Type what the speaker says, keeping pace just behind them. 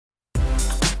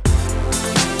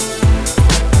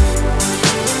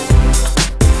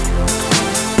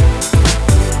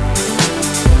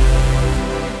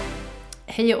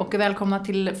Hej och välkomna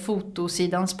till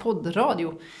Fotosidans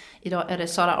poddradio. Idag är det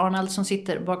Sara Arnald som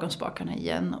sitter bakom spakarna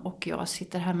igen och jag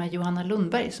sitter här med Johanna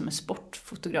Lundberg som är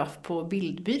sportfotograf på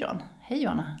Bildbyrån. Hej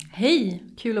Johanna. Hej,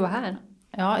 kul att vara här.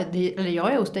 Ja, eller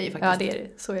jag är hos dig faktiskt. Ja, det är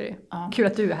det. Så är det. Ja. Kul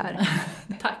att du är här.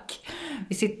 Tack.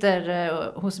 Vi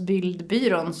sitter hos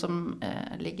Bildbyrån som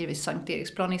ligger vid Sankt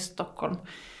Eriksplan i Stockholm.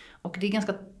 Och det är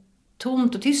ganska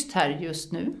tomt och tyst här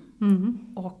just nu.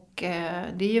 Och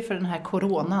det är ju för den här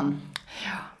coronan.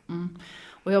 Ja.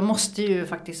 Och jag måste ju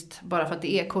faktiskt, bara för att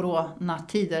det är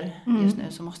coronatider just nu,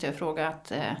 så måste jag fråga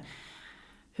att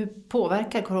hur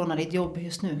påverkar corona ditt jobb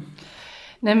just nu?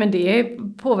 Nej, men det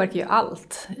påverkar ju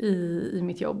allt i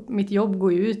mitt jobb. Mitt jobb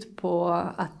går ju ut på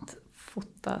att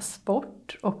fota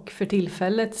sport och för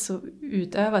tillfället så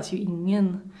utövas ju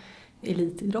ingen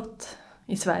elitidrott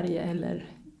i Sverige eller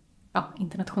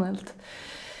internationellt.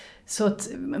 Så ett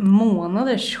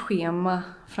månaders schema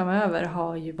framöver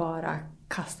har ju bara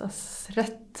kastas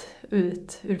rätt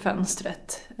ut ur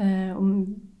fönstret. Och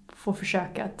få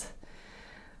försöka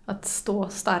att stå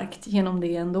starkt genom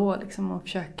det ändå. Liksom, och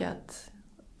försöka att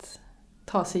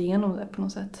ta sig igenom det på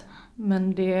något sätt.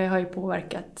 Men det har ju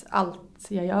påverkat allt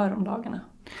jag gör om dagarna.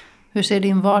 Hur ser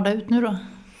din vardag ut nu då?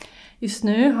 Just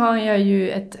nu har jag ju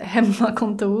ett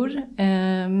hemmakontor.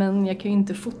 Men jag kan ju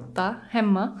inte fota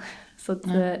hemma. Så att,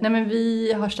 men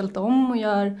vi har ställt om och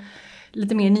gör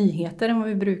lite mer nyheter än vad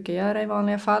vi brukar göra i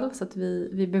vanliga fall. Så att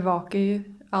vi bevakar ju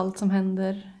allt som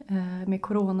händer med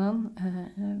coronan.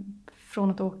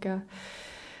 Från att åka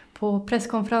på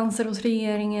presskonferenser hos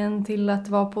regeringen till att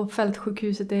vara på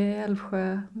fältsjukhuset i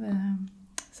Älvsjö.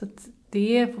 Så att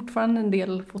det är fortfarande en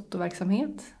del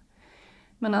fotoverksamhet.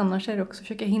 Men annars är det också att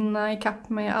försöka hinna i kapp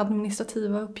med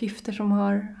administrativa uppgifter som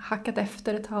har hackat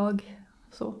efter ett tag.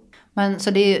 Så. Men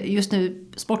så det är just nu,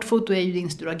 sportfoto är ju din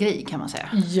stora grej kan man säga.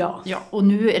 Ja. Och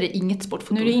nu är det inget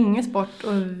sportfoto. Nu är det inget sport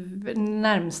och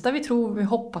närmsta vi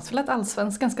hoppas väl att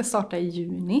Allsvenskan ska starta i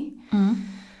juni.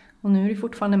 Och nu är det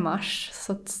fortfarande mars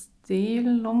så att det är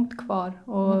långt kvar.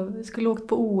 Och vi skulle åkt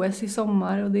på OS i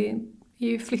sommar och det är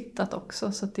ju flyttat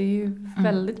också. Så att det är ju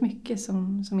väldigt mycket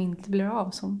som inte blir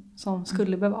av som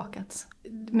skulle bevakats.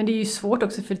 Men det är ju svårt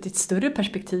också för ett större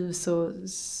perspektiv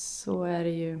så är det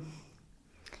ju...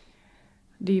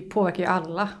 Det påverkar ju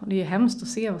alla och det är hemskt att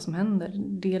se vad som händer.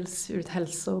 Dels ur ett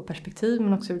hälsoperspektiv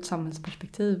men också ur ett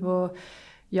samhällsperspektiv. Och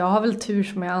jag har väl tur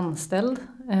som jag är anställd.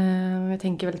 Jag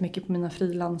tänker väldigt mycket på mina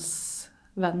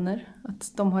frilansvänner.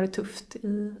 Att de har det tufft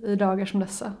i dagar som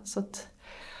dessa. Så att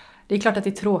det är klart att det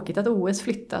är tråkigt att OS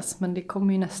flyttas men det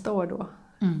kommer ju nästa år då.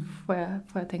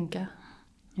 Får jag tänka.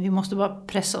 Vi måste bara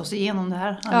pressa oss igenom det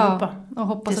här allihopa. Ja, och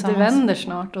hoppas att det vänder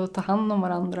snart och ta hand om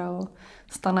varandra och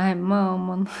stanna hemma om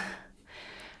man...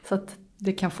 Så att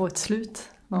det kan få ett slut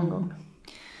någon gång.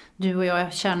 Du och jag är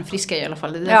kärnfriska i alla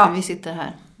fall. Det är därför vi sitter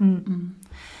här.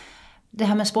 Det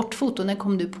här med sportfoto, när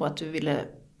kom du på att du ville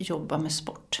jobba med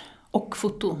sport och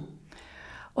foto?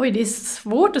 Oj, det är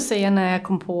svårt att säga när jag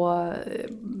kom på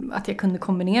att jag kunde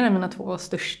kombinera mina två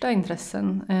största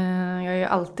intressen. Jag har ju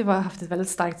alltid haft ett väldigt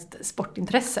starkt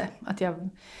sportintresse.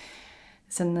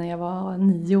 Sen när jag var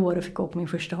 9 år och fick gå på min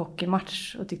första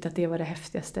hockeymatch och tyckte att det var det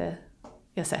häftigaste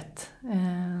jag sett.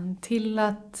 Till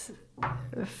att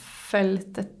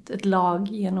följt ett lag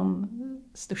genom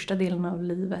största delen av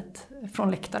livet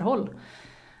från läktarhåll.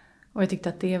 Och jag tyckte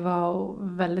att det var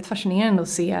väldigt fascinerande att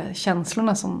se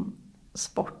känslorna som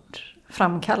sport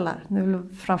framkallar. Det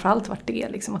har framförallt varit det,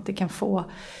 liksom, att det kan få...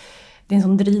 Det är en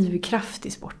sån drivkraft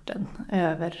i sporten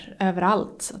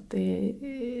överallt. Så att det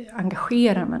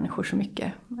engagerar människor så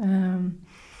mycket.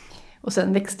 Och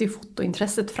sen växte ju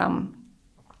fotointresset fram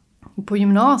på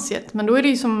gymnasiet. Men då är det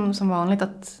ju som vanligt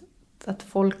att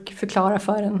folk förklarar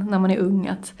för en när man är ung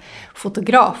att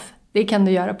fotograf, det kan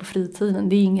du göra på fritiden.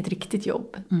 Det är inget riktigt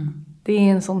jobb. Det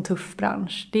är en sån tuff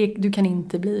bransch. Du kan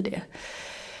inte bli det.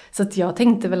 Så att jag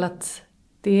tänkte väl att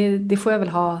det får jag väl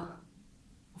ha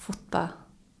och fota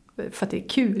för att det är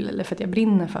kul eller för att jag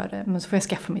brinner för det. Men så får jag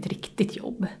skaffa mig ett riktigt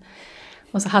jobb.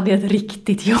 Och så hade jag ett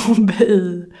riktigt jobb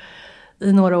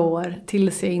i några år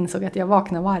tills jag insåg att jag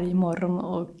vaknar varje morgon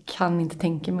och kan inte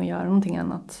tänka mig att göra någonting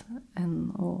annat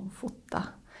än att fota.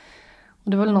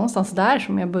 Och det var väl någonstans där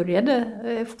som jag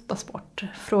började fota sport.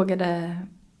 Frågade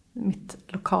mitt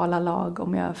lokala lag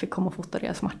om jag fick komma och fota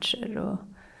deras matcher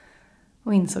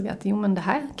och insåg att men det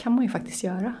här kan man ju faktiskt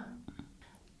göra.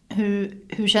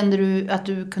 Hur kände du att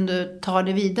du kunde ta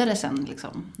det vidare sen?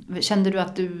 Liksom? Kände du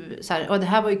att du så här, det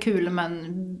här var ju kul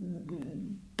men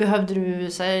behövde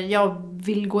du så här, jag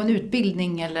vill gå en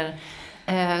utbildning eller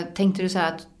tänkte du så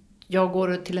här att jag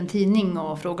går till en tidning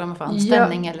och frågar mig för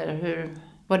anställning eller hur?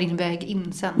 var din väg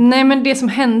in sen? Nej, men det som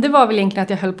hände var väl egentligen att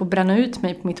jag höll på att bränna ut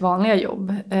mig på mitt vanliga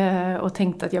jobb. Och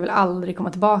tänkte att jag vill aldrig komma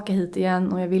tillbaka hit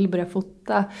igen och jag vill börja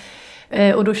fota.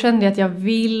 Och då kände jag att jag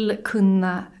vill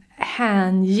kunna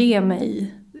hänge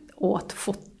mig åt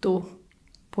foto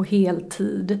på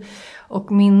heltid.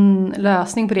 Och min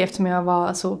lösning på det, eftersom jag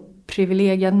var så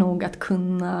privilegierad nog att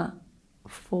kunna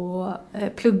få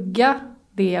plugga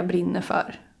det jag brinner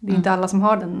för. Det är inte alla som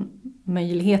har den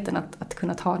möjligheten att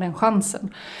kunna ta den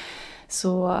chansen.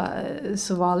 Så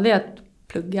valde jag att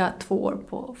plugga 2 år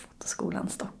på Fotoskolan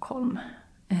Stockholm.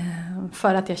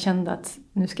 För att jag kände att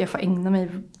nu ska jag få ägna mig,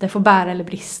 det får bära eller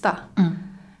brista.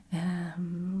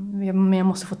 Men jag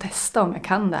måste få testa om jag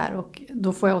kan där. Och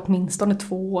då får jag åtminstone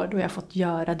 2 år då jag fått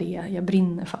göra det jag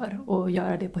brinner för. Och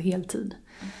göra det på heltid.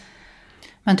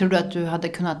 Men tror du att du hade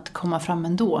kunnat komma fram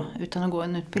ändå utan att gå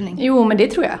en utbildning? Jo, men det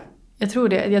tror jag. Jag tror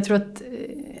det. Jag tror att...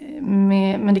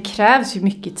 Men det krävs ju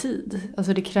mycket tid.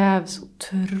 Alltså det krävs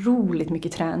otroligt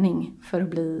mycket träning för att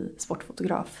bli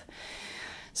sportfotograf.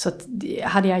 Så att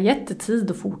hade jag gett det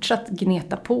tid och fortsatt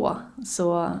gneta på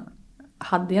så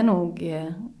hade jag nog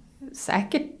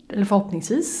säkert, eller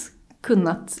förhoppningsvis,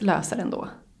 kunnat lösa det ändå.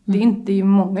 Det är ju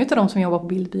många av de som jobbar på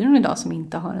Bildbyrån idag som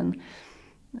inte har en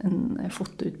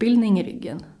fotoutbildning i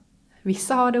ryggen.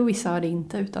 Vissa har det och vissa har det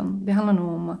inte, utan det handlar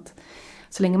nog om att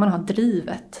så länge man har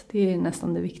drivet, det är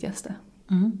nästan det viktigaste.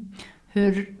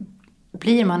 Hur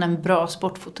blir man en bra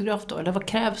sportfotograf då? Eller vad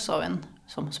krävs av en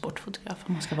som sportfotograf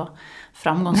om man ska vara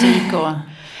framgångsrik och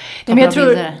men jag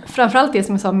tror framförallt det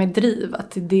som jag sa med driv,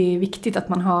 att det är viktigt att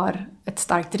man har ett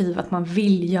starkt driv, att man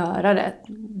vill göra det.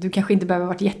 Du kanske inte behöver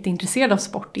varit jätteintresserad av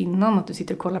sport innan, att du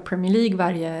sitter och kollar Premier League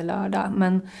varje lördag,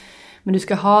 men du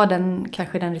ska ha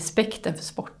kanske den respekten för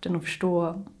sporten och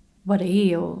förstå vad det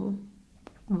är och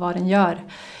vad den gör.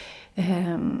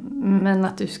 Men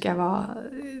att du ska vara...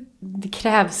 Det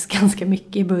krävs ganska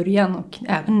mycket i början och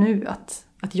även nu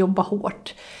att jobba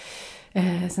hårt.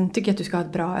 Sen tycker jag att du ska ha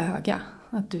ett bra öga.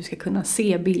 Att du ska kunna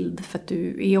se bild, för att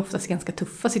du är oftast i ganska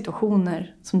tuffa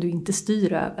situationer som du inte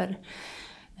styr över.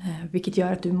 Vilket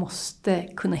gör att du måste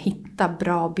kunna hitta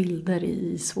bra bilder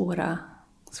i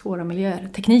svåra miljöer.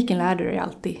 Tekniken lär du dig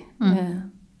alltid.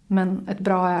 Men ett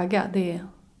bra öga, det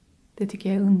tycker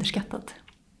jag är underskattat.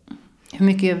 Hur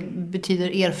mycket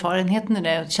betyder erfarenheten i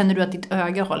det? Känner du att ditt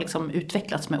öga har liksom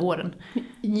utvecklats med åren?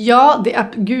 Ja,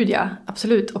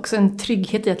 absolut. Också en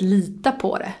trygghet i att lita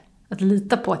på det. Att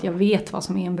lita på att jag vet vad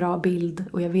som är en bra bild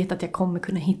och jag vet att jag kommer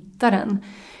kunna hitta den.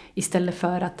 Istället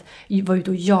för att vara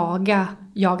ute och jaga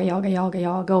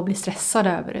och bli stressad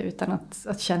över det. Utan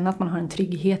att känna att man har en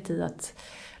trygghet i att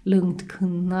lugnt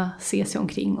kunna se sig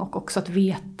omkring. Och också att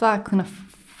kunna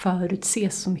förutse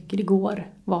så mycket det går.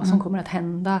 Vad som kommer att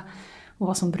hända och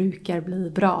vad som brukar bli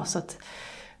bra. Så att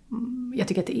jag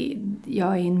tycker att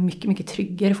jag är en mycket, mycket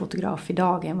tryggare fotograf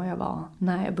idag än vad jag var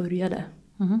när jag började.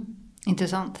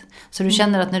 Intressant. Så du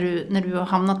känner att när du har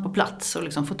hamnat på plats och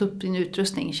liksom fått upp din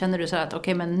utrustning, känner du så här att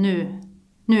okej, men nu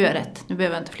är jag rätt, nu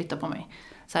behöver jag inte flytta på mig.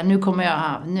 Så här, nu är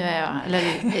jag, eller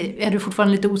är du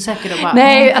fortfarande lite osäker? Och bara,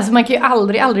 nej, alltså man kan ju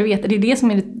aldrig veta. Det är det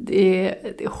som är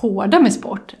det hårda med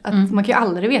sport. Att man kan ju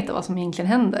aldrig veta vad som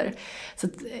egentligen händer. Så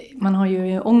att man har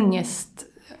ju ångest.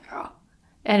 Ja,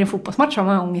 är det en fotbollsmatch har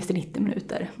man ångest i 90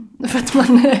 minuter. För att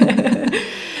man...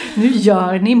 nu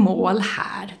gör ni mål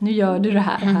här. Nu gör du det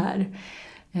här.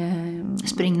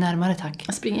 Spring närmare, tack.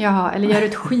 Eller gör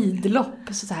ett skidlopp.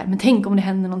 Så här. Men tänk om det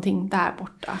händer någonting där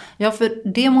borta. Ja,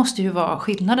 för det måste ju vara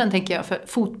skillnaden, tänker jag. För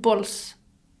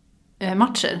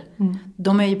fotbollsmatcher,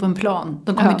 de är ju på en plan.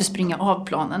 De kommer inte springa av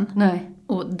planen. Nej.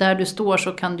 Och där du står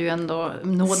så kan du ändå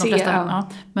nå de flesta. Ja.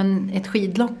 Men ett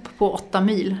skidlopp på 8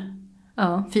 mil,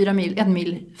 4 mil, 1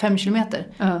 mil, 5 kilometer.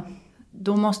 Ja.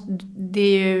 Det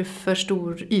är ju för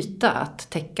stor yta att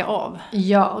täcka av.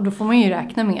 Ja, och då får man ju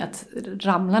räkna med att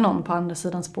ramla någon på andra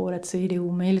sidan spåret så är det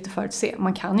omöjligt att förutse.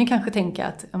 Man kan ju kanske tänka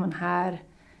att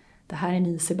det här är en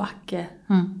isig backe.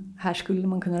 Här skulle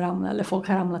man kunna ramla, eller folk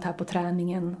har ramlat här på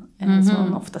träningen som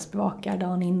man oftast bevakar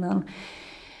dagen innan.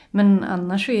 Men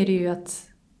annars så är det ju att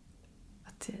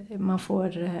man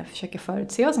får försöka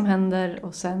förutse vad som händer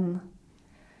och sen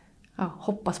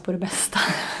hoppas på det bästa.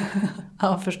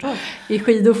 Ja, förstår. I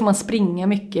skidor får man springa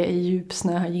mycket i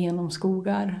djupsnö genom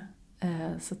skogar.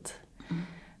 Så att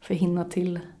för att hinna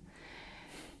till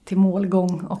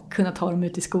målgång och kunna ta dem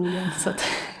ut i skogen. Så att.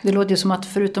 Det låter ju som att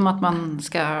förutom att man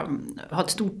ska ha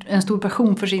en stor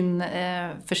passion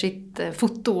för sitt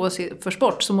foto och för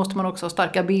sport, så måste man också ha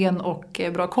starka ben och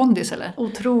bra kondis, eller?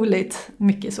 Otroligt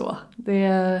mycket så.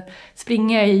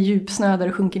 Springa i djupsnö där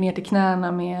du sjunker ner till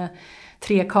knäna med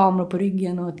 3 kameror på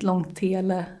ryggen och ett långt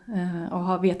tele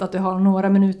och vet att du har några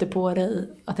minuter på dig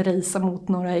att racea mot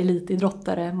några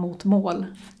elitidrottare mot mål.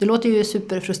 Det låter ju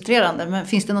superfrustrerande, men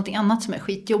finns det något annat som är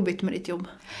skitjobbigt med ditt jobb?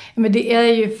 Men det är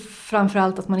ju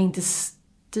framförallt att man inte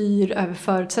styr över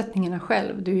förutsättningarna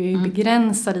själv. Du är ju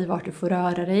begränsad i vart du får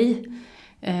röra dig.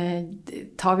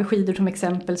 Tar vi skidor som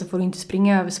exempel så får du inte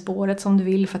springa över spåret som du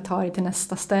vill för att ta dig till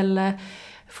nästa ställe.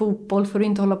 Fotboll får du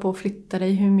inte hålla på och flytta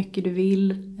dig hur mycket du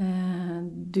vill.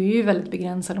 Du är ju väldigt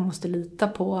begränsad och måste lita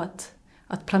på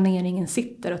att planeringen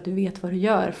sitter och att du vet vad du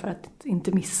gör för att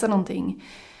inte missa någonting.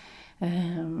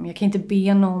 Jag kan inte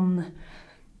be någon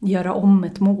göra om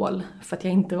ett mål för att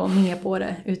jag inte var med på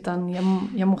det. Utan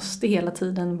jag måste hela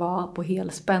tiden vara på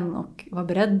helspänn och vara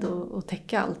beredd att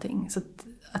täcka allting. Så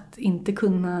att inte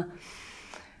kunna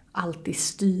alltid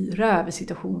styra över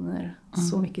situationer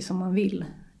så mycket som man vill.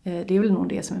 Det är väl nog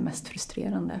det som är mest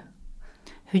frustrerande.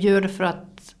 Hur gör du för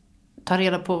att ta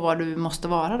reda på var du måste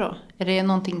vara då? Är det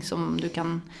någonting som du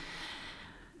kan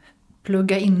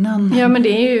plugga innan? Ja, men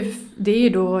det är ju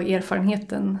då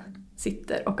erfarenheten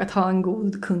sitter. Och att ha en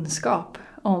god kunskap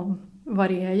om vad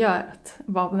det är jag gör. Att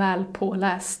vara väl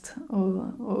påläst och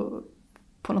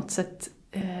på något sätt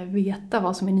veta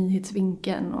vad som är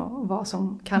nyhetsvinkeln och vad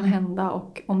som kan hända.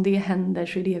 Och om det händer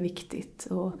så är det viktigt.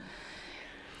 Och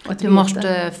du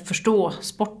måste förstå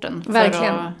sporten.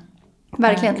 Verkligen.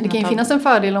 Verkligen. Det kan ju finnas en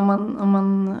fördel om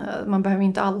man behöver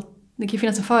inte allt. Det kan ju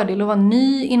finnas en fördel att vara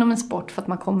ny inom en sport för att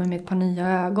man kommer med ett par nya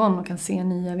ögon och kan se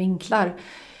nya vinklar.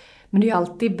 Men det är ju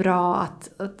alltid bra att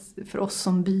för oss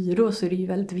som byrå så är det ju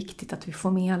väldigt viktigt att vi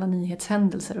får med alla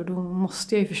nyhetshändelser. Och då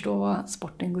måste jag ju förstå vad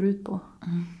sporten går ut på.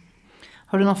 Mm.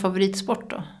 Har du någon favoritsport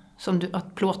då?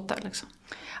 Att plåta liksom?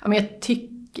 Ja, men jag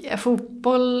tycker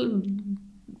fotboll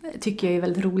tycker jag är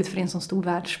väldigt roligt för det är en sån stor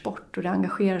världssport och det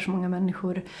engagerar så många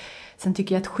människor. Sen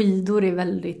tycker jag att skidor är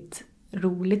väldigt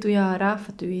roligt att göra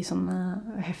för att du är i såna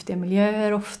häftiga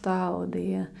miljöer ofta och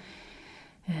det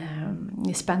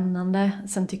är spännande.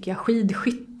 Sen tycker jag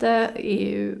skidskytte är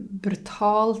ju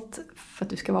brutalt för att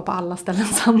du ska vara på alla ställen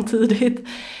samtidigt.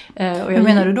 Vad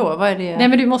menar du då? Vad är det? Nej,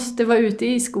 men du måste vara ute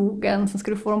i skogen, sen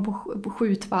ska du få dem på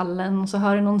skjutvallen och så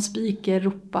hör du någon speaker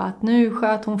ropa att nu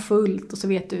sköt hon fullt och så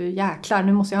vet du, jäklar,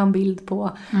 nu måste jag ha en bild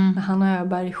på när Hanna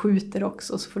Öberg skjuter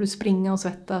också, så får du springa och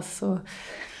svettas och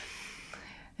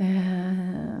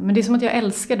men det är som att jag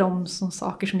älskar de som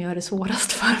saker som gör det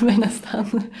svårast för mig nästan.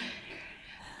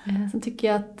 Sen tycker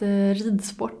jag att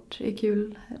ridsport är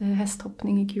kul.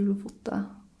 Hästhoppning är kul att fota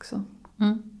också.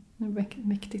 Det är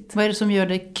mäktigt. Vad är det som gör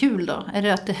det kul då? Är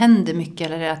det att det händer mycket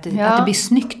eller är det att det blir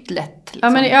snyggt lätt?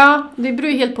 Liksom? Det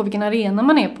beror ju helt på vilken arena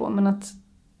man är på. Men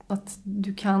att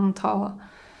du kan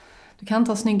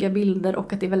ta snygga bilder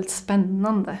och att det är väldigt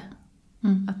spännande.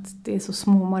 Att det är så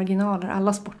små marginaler.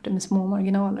 Alla sporter med små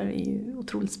marginaler är ju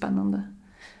otroligt spännande.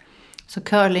 Så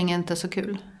curling är inte så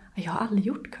kul? Jag har aldrig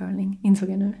gjort curling, insåg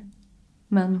jag nu.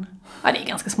 Men det är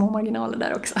ganska små marginaler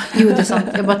där också. Jo, det är sant.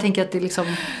 Jag bara tänker att det är liksom...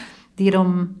 Det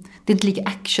är inte lika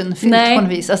actionfyllt på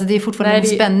något vis. Alltså det är fortfarande en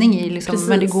spänning i liksom,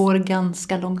 men det går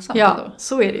ganska långsamt. Ja, då.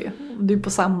 Så är det ju. Du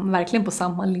är verkligen på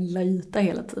samma lilla yta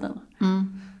hela tiden.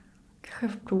 Kanske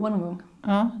jag får prova någon gång.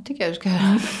 Ja, tycker jag du ska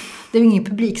göra. Det är ju ingen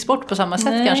publiksport på samma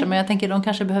sätt kanske, men jag tänker att de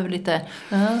kanske behöver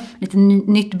lite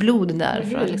nytt blod där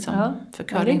för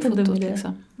curlingfotot.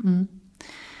 Liksom.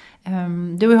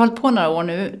 Du har ju hållit på några år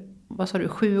nu. Vad sa du?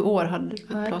 7 år hade du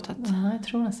pratat? Ja, jag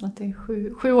tror nästan att det är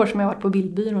 7 år som jag har varit på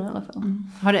bildbyrån i alla fall.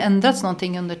 Har det ändrats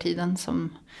någonting under tiden som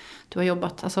du har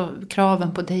jobbat? Alltså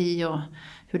kraven på dig och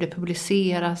hur det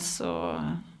publiceras och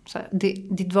så här,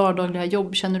 ditt vardagliga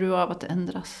jobb, känner du av att det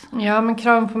ändras? Ja, men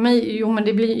kraven på mig, men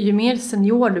det blir ju mer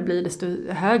senior du blir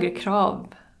desto högre krav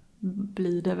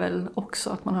blir det väl också.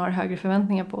 Att man har högre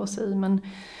förväntningar på sig. Men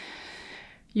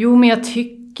jag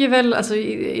tycker väl, alltså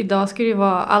idag ska det ju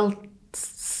vara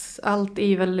allt är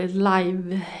ju väldigt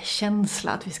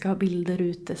live-känsla, att vi ska ha bilder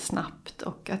ute snabbt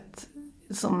och att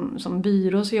som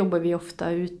byrå så jobbar vi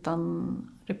ofta utan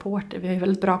reporter. Vi har ju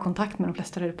väldigt bra kontakt med de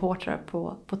flesta reportrar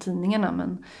på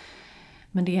tidningarna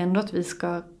men det är ändå att vi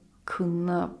ska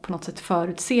kunna på något sätt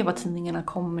förutse vad tidningarna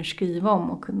kommer skriva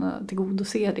om och kunna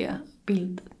tillgodose det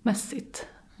bildmässigt.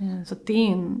 Så att det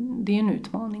är en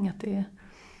utmaning att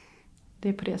det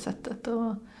är på det sättet.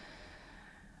 Och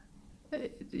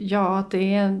att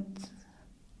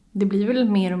det blir väl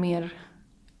mer och mer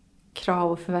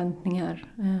krav och förväntningar.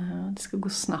 Det ska gå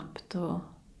snabbt.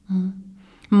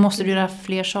 Måste du göra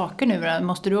fler saker nu?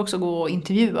 Måste du också gå och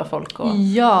intervjua folk?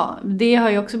 Ja, det har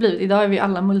ju också blivit. Idag är vi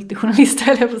alla multijournalister,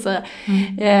 höll jag på att säga.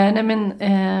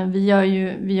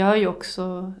 Vi gör ju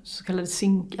också så kallade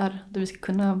synkar. Där vi ska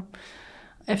kunna,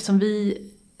 eftersom vi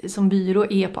som byrå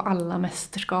är på alla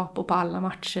mästerskap och på alla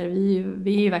matcher.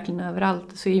 Vi är ju verkligen överallt.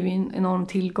 Så är vi en enorm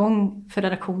tillgång för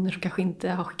redaktioner som kanske inte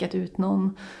har skickat ut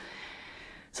någon.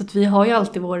 Så att vi har ju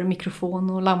alltid vår mikrofon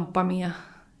och lampa med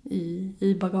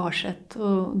i bagaget.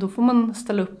 Och då får man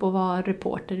ställa upp och vara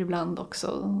reporter ibland också.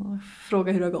 Och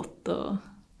fråga hur det har gått. Och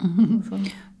så.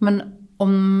 Men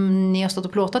om ni har stått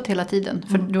och plåtat hela tiden,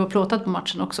 för du har plåtat på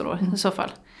matchen också då i så fall.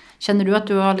 Känner du att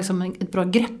du har liksom ett bra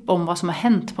grepp om vad som har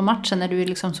hänt på matchen när du är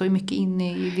liksom så mycket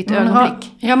inne i ditt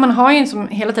ögonblick? Man har ju som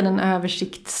hela tiden en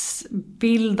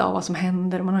översiktsbild av vad som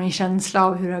händer. Man har en känsla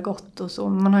av hur det har gått och så.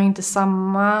 Man har ju inte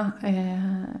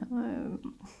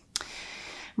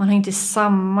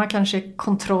samma kanske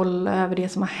kontroll över det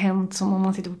som har hänt som om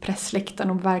man sitter på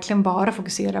pressläktaren och verkligen bara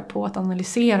fokuserar på att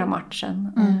analysera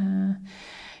matchen.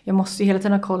 Jag måste ju hela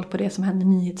tiden ha koll på det som händer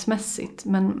nyhetsmässigt.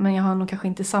 Men jag har nog kanske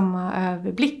inte samma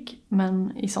överblick.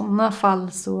 Men i sådana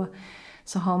fall så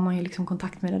har man ju liksom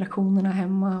kontakt med redaktionerna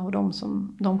hemma. Och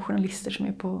de journalister som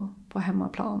är på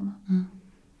hemmaplan. Mm.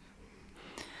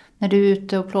 När du är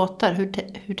ute och plåtar,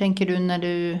 hur tänker du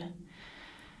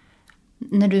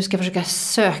när du ska försöka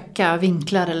söka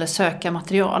vinklar eller söka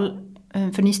material?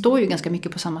 För ni står ju ganska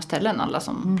mycket på samma ställen, alla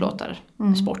som plåtar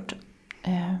sport.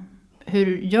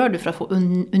 Hur gör du för att få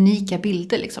unika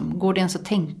bilder? Liksom? Går det ens att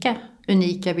tänka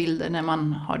unika bilder när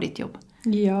man har ditt jobb?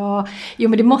 Ja,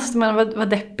 men det måste man vara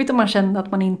deppigt om man kände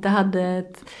att man inte hade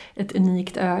ett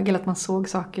unikt öga. Eller att man såg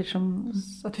saker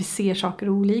att vi ser saker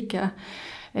olika.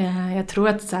 Jag tror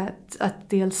att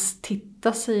dels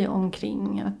titta sig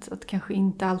omkring. Att kanske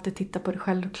inte alltid titta på det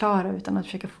självklara utan att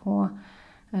försöka få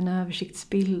en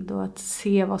översiktsbild. Och att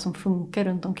se vad som funkar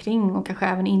runt omkring och kanske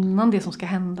även innan det som ska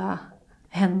hända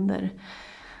händer.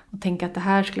 Och tänka att det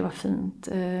här skulle vara fint.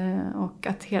 Och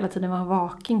att hela tiden vara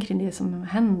vaken kring det som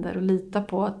händer. Och lita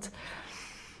på att...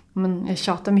 jag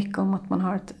tjatar mycket om att man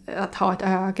har att ha ett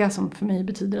öga som för mig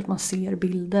betyder att man ser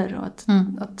bilder. Och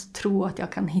att tro att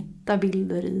jag kan hitta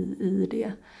bilder i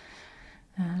det.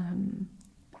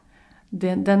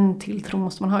 Den tilltron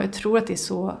måste man ha. Jag tror att det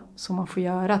är så man får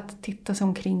göra. Att titta sig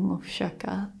omkring och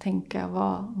försöka tänka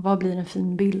vad blir en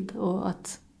fin bild. Och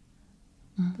att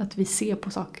vi ser på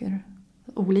saker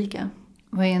olika.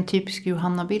 Vad är en typisk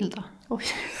Johanna-bild då? Oj,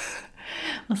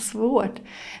 vad svårt.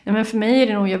 Nej, men för mig är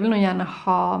det nog, jag vill nog gärna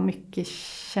ha mycket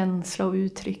känsla och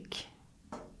uttryck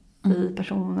i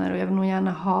personer. Och jag vill nog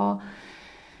gärna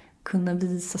kunna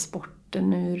visa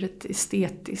sporten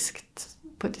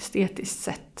på ett estetiskt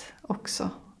sätt också.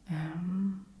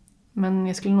 Men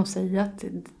jag skulle nog säga att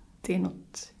det är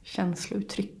något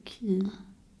känslouttryck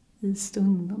i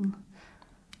stunden.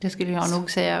 Det skulle jag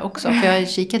nog säga också, för jag har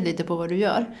kikat lite på vad du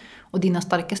gör. Och dina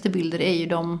starkaste bilder är ju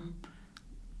de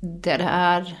där det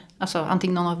är, alltså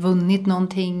antingen någon har vunnit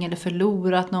någonting eller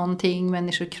förlorat någonting,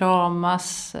 människor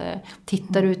kramas,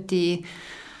 tittar ut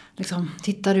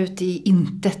i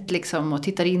intet liksom, och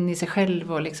tittar in i sig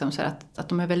själv och liksom, så att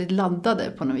de är väldigt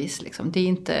laddade på något vis. Liksom. Det är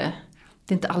inte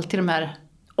alltid de här,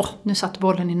 nu satt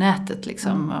bollen i nätet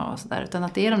liksom, och så där, utan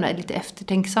att det är de där lite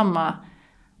eftertänksamma,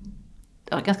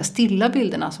 ganska stilla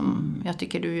bilderna som jag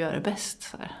tycker du gör bäst.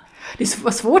 Så här. Det är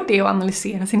så svårt det att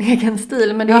analysera sin egen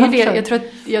stil. Men det är det, jag tror att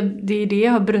det är det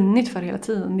jag har brunnit för hela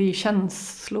tiden. Det är ju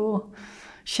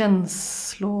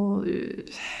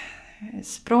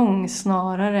känslosprång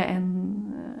snarare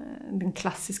än den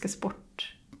klassiska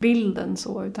sportbilden.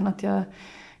 Så, utan att jag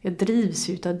drivs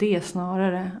utav det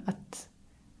snarare. Att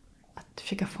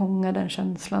försöka fånga den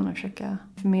känslan och försöka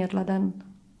förmedla den.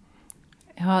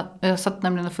 Jag satt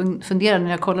nämligen och funderade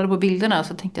när jag kollade på bilderna,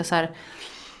 så tänkte jag så här,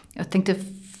 jag tänkte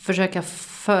försöka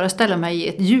föreställa mig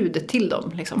ett ljud till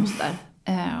dem liksom, så där.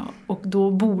 Och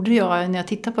då borde jag, när jag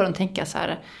tittar på dem, tänka så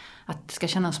här att det ska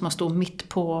kännas som att stå mitt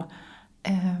på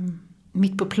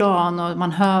plan och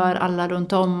man hör alla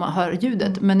runt om och hör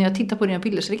ljudet. Men när jag tittar på dina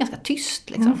bilder så är det ganska tyst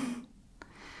liksom.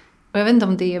 Och jag vet inte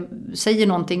om det säger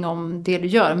någonting om det du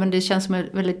gör, men det känns som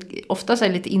väldigt ofta så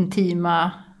här lite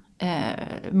intima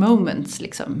moments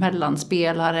liksom, mellan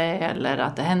spelare, eller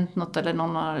att det har hänt något eller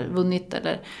någon har vunnit,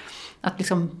 eller att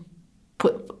liksom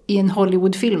i en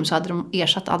Hollywoodfilm så hade de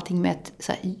ersatt allting med ett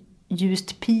så här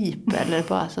ljust pip eller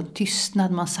bara så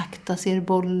tystnad, man sakta ser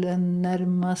bollen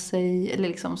närma sig eller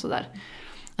liksom sådär.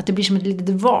 Att det blir som ett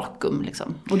litet vakuum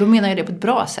liksom. Och då menar jag det på ett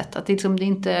bra sätt, att det liksom, det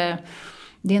är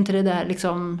inte det där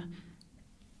liksom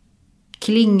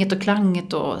klinget och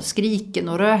klanget och skriken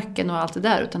och röken och allt det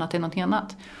där, utan att det är något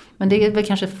annat. Men det är väl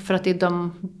kanske för att det är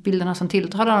de bilderna som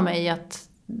tilltalar mig, att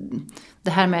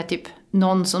det här med typ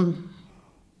någon som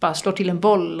bara slår till en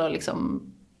boll och liksom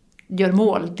gör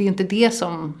mål, det är inte det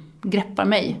som greppar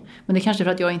mig. Men det är kanske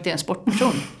för att jag inte är en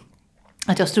sportperson.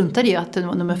 Att jag struntade i att det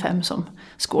var nummer 5 som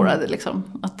scorade liksom.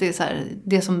 Att det är så här,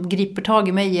 det som griper tag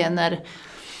i mig är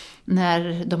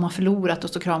när de har förlorat och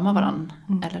står krama varandra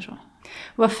eller så.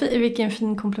 Vilken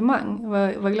fin komplimang.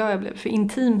 Vad glad jag blev. För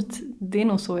intimt, det är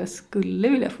nog så jag skulle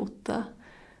vilja fota.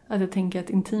 Att jag tänker att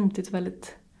intimt är ett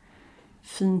väldigt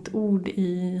fint ord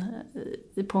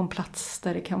på en plats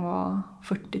där det kan vara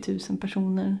 40 000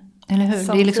 personer. Eller hur?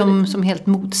 Samtidigt. Det är liksom som helt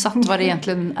motsatt vad det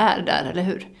egentligen är där, eller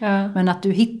hur? Ja. Men att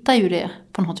du hittar ju det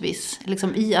på något vis.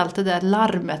 Liksom i allt det där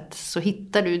larmet så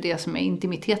hittar du det som är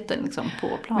intimiteten liksom, på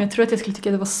plan. Men jag tror att jag skulle tycka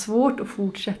att det var svårt att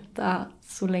fortsätta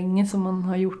så länge som man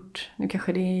har gjort. Nu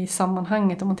kanske det är i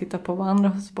sammanhanget, om man tittar på vad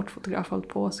andra sportfotografer har hållit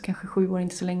på, så kanske 7 år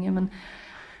inte så länge.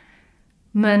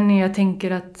 Men jag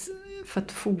tänker att för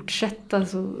att fortsätta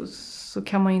så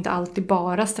kan man ju inte alltid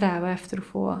bara sträva efter att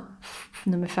få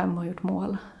nummer 5 har gjort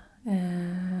mål.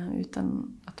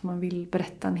 Utan att man vill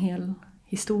berätta en hel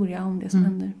historia om det som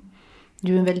händer.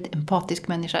 Du är en väldigt empatisk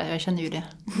människa, jag känner ju det.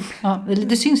 Ja,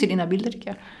 det syns i dina bilder tycker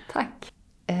jag. Tack.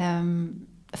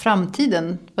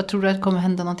 Framtiden, vad tror du att kommer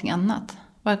hända någonting annat?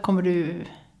 Vad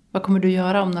kommer du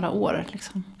göra om några år?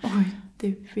 Liksom? Oj,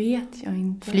 det vet jag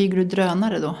inte. Flyger du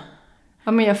drönare då?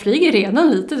 Ja, men jag flyger redan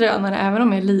lite drönare, även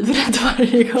om jag är livrädd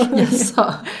varje gång jag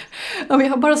sa. Ja, men jag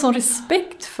har bara sån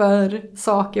respekt för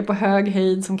saker på hög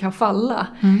höjd som kan falla.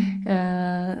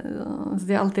 Så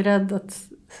jag är alltid rädd att,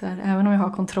 så här, även om jag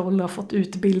har kontroll och har fått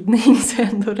utbildning, så är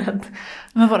jag ändå rädd.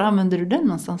 Men var använder du den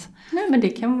någonstans? Nej, men det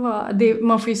kan vara,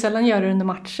 man får ju sällan göra det under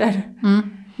matcher.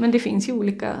 Men det finns ju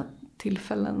olika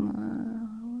tillfällen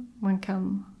man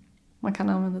kan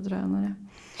använda drönare.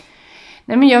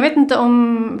 Nej, men jag vet inte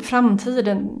om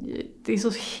framtiden. Det är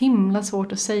så himla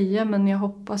svårt att säga, men jag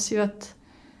hoppas ju att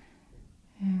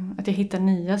jag hittar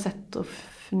nya sätt att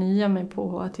förnya mig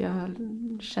på. Att jag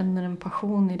känner en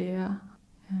passion i det.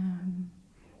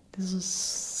 Det är så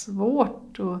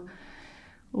svårt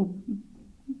att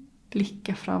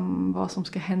blicka fram vad som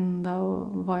ska hända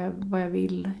och vad jag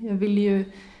vill. Jag vill ju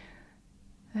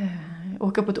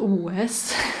åka på ett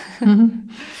OS.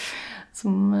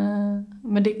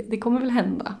 Men det kommer väl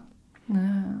hända.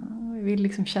 Jag vill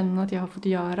liksom känna att jag har fått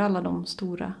göra alla de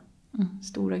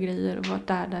stora grejer och varit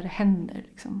där det händer.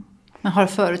 Liksom. Men har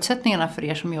förutsättningarna för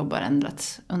er som jobbar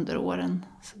ändrats under åren?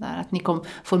 Sådär, att ni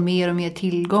får mer och mer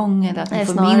tillgång eller att ni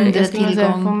får mindre tillgång?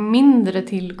 Jag får mindre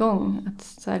tillgång. Att,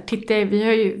 så här, vi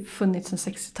har ju funnits sedan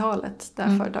 60-talet, det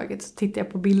här företaget. Så tittar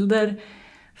jag på bilder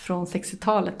från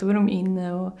 60-talet, då är de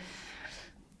inne och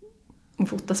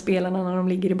fotar spelarna när de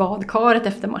ligger i badkaret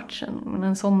efter matchen. Men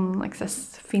en sån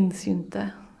access finns ju inte.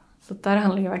 Så där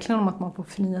handlar det verkligen om att man får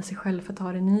förnya sig själv för att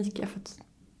ha det unika. För att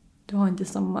du har inte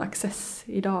samma access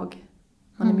idag.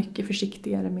 Man är mycket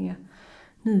försiktigare med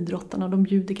idrottarna. De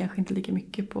bjuder kanske inte lika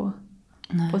mycket på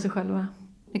sig själva.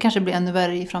 Det kanske blir ännu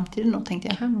värre i framtiden då, tänkte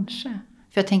jag. Kanske.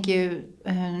 För jag tänker ju,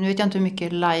 nu vet jag inte hur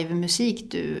mycket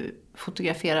live-musik du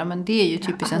fotograferar. Men det är ju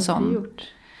typiskt en sån. Gjort.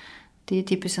 Det är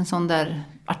typiskt en sån där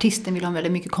artisten vill ha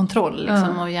väldigt mycket kontroll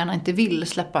liksom, och gärna inte vill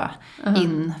släppa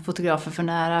in fotografer för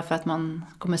nära för att man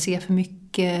kommer se för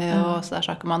mycket och sådär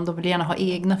saker. De vill gärna ha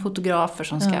egna fotografer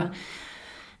som ska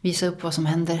visa upp vad som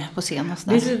händer på scen och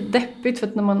sådär. Det är så deppigt för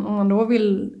att om man då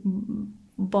vill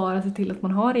bara se till att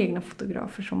man har egna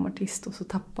fotografer som artist, och så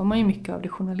tappar man ju mycket av det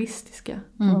journalistiska.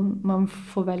 Man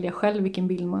får välja själv vilken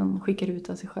bild man skickar ut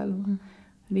av sig själv.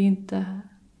 Det är inte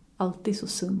alltid så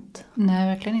sunt. Nej,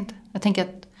 verkligen inte. Jag tänker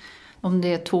att om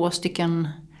det är 2 stycken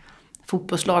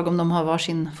fotbollslag, om de har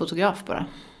varsin fotograf bara.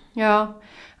 Ja,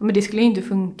 men det skulle ju inte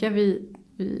funka. Vi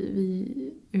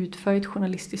utför ett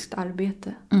journalistiskt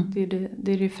arbete. Det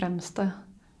är det främsta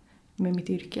med mitt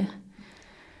yrke.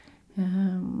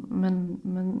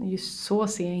 Men just så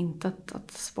ser jag inte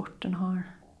att sporten har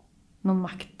någon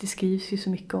makt. Det skrivs ju så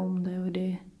mycket om det och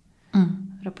det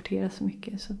rapporteras så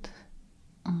mycket. Så att...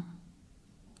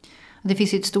 Det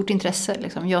finns ju ett stort intresse.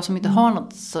 Liksom. Jag som inte har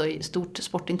något så stort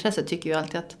sportintresse tycker ju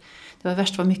alltid att det var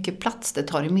värst vad mycket plats det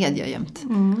tar i media jämt.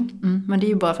 Men det är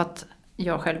ju bara för att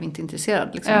jag själv inte är intresserad.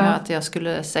 Liksom. Att jag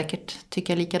skulle säkert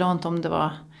tycka likadant om det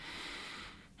var...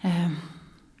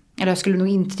 Eller jag skulle nog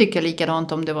inte tycka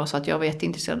likadant om det var så att jag var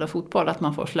jätteintresserad av fotboll. Att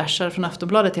man får flashar från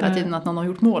Aftonbladet hela tiden att någon har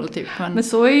gjort mål. Typ. Men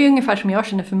så är ju ungefär som jag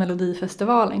känner för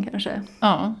Melodifestivalen kanske.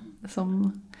 Ja.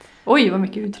 Som... Oj, vad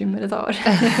mycket utrymme det tar.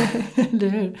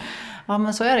 Ja,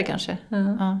 men så är det kanske.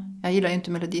 Ja. Jag gillar ju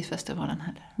inte Melodifestivalen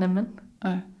heller. Nämen.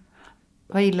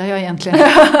 Vad gillar jag egentligen?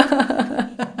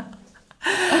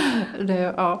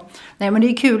 Nej, men det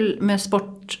är kul med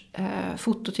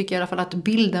sportfoto tycker jag i alla fall att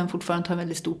bilden fortfarande tar en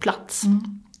väldigt stor plats.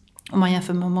 Om man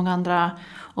jämför med många andra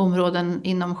områden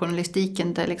inom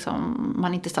journalistiken där liksom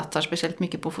man inte satsar speciellt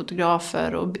mycket på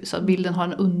fotografer och så att bilden har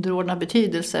en underordnad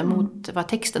betydelse mot vad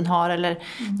texten har eller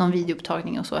någon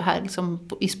videoupptagning och så. Här liksom,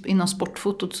 inom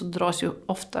sportfotot så dras ju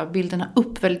ofta bilderna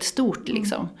upp väldigt stort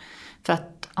liksom. För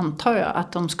att antar jag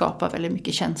att de skapar väldigt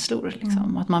mycket känslor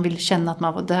liksom. Att man vill känna att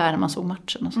man var där när man såg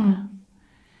matchen och så.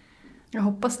 Jag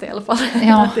hoppas det i alla fall.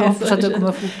 Ja, jag hoppas att det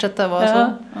kommer fortsätta vara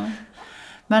så. Ja.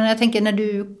 Men jag tänker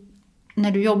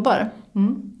när du jobbar,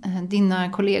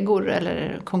 dina kollegor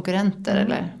eller konkurrenter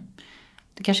eller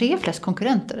det kanske är flest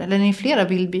konkurrenter eller är ni flera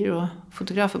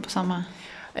bildbyråfotografer på samma?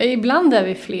 Ibland är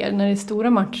vi fler när det är stora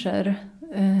matcher.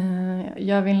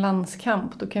 Gör vi en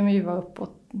landskamp då kan vi ju vara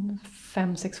uppåt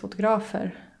 5-6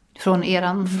 fotografer. Från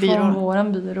eran byrå? Från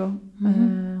våran byrå,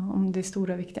 om det är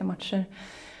stora viktiga matcher.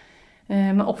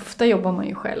 Men ofta jobbar man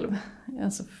ju själv,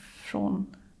 alltså från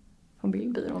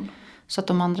bildbyrån. Så att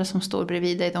de andra som står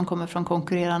bredvid dig, de kommer från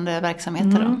konkurrerande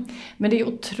verksamheter då? Men det är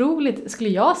otroligt, skulle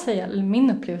jag säga, eller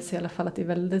min upplevelse i alla fall, att det är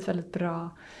väldigt, väldigt bra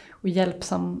och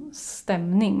hjälpsam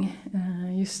stämning.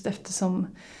 Just eftersom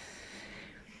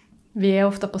vi är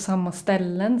ofta på samma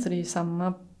ställen, så det är ju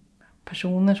samma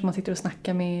personer som man sitter och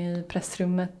snackar med i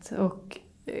pressrummet. Och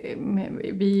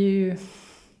vi är ju,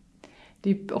 det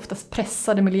är ju oftast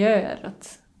pressade miljöer.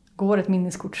 Att går ett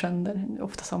minneskort sönder,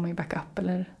 oftast har man ju backup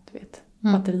eller du vet,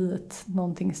 batteriet,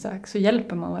 någonting stök, så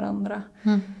hjälper man varandra.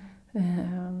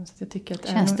 Så jag tycker att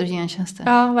tjänster och gentjänster.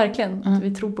 Ja, verkligen.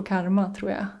 Vi tror på karma,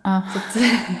 tror jag.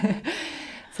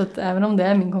 Så att även om det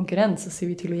är min konkurrent så ser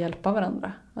vi till att hjälpa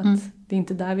varandra. Att det är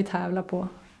inte där vi tävlar på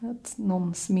att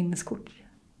någons minneskort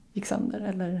gick sönder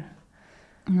eller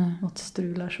något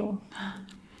strular så.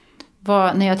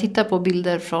 När jag tittar på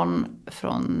bilder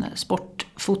från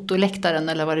sportfotoläktaren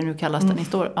eller vad det nu kallas där ni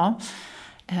står,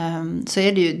 så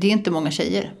är det är inte många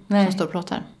tjejer som står och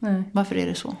pratar. Nej. Varför är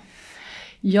det så?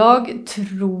 Jag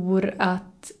tror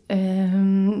att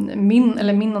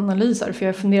min analys är, för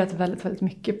jag har funderat väldigt, väldigt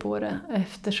mycket på det,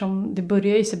 eftersom det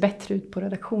börjar ju se bättre ut på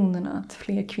redaktionerna, att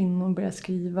fler kvinnor börjar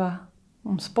skriva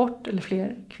om sport, eller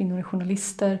fler kvinnor är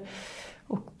journalister,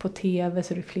 och på tv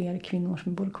så är det fler kvinnor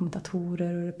som är både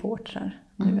kommentatorer och reportrar.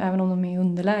 Även om de är i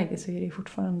underläge så är det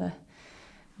fortfarande,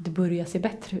 det börjar se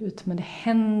bättre ut, men det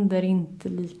händer inte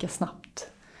lika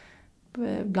snabbt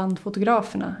bland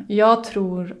fotograferna. Jag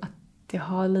tror att det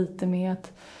har lite med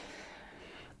att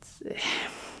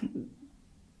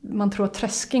man tror att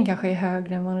tröskeln kanske är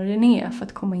högre än vad den är för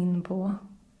att komma in på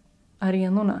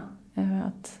arenorna.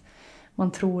 Att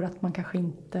man tror att man kanske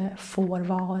inte får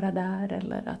vara där,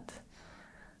 eller att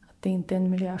det inte är en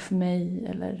miljö för mig,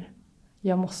 eller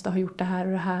jag måste ha gjort det här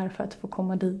och det här för att få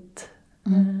komma dit.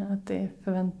 Att det är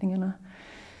förväntningarna.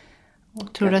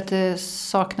 Och tror du att det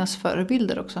saknas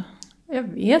förebilder också? Jag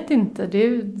vet inte.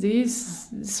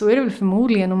 Så är det väl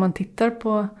förmodligen. Om man tittar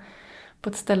på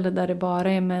ett ställe där det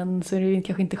bara är män, så är det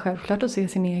kanske inte självklart att se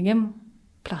sin egen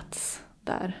plats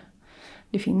där.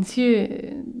 Det finns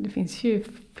ju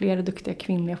flera duktiga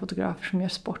kvinnliga fotografer som gör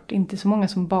sport. Inte så många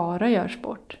som bara gör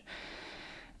sport.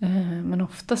 Men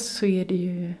oftast så är det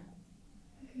ju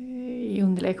i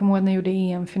underläge. Jag kommer ihåg när jag gjorde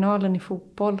EM-finalen i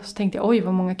fotboll, så tänkte jag, oj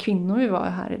vad många kvinnor vi var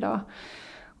här idag.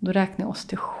 Och då räknade jag oss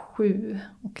till 7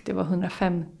 och det var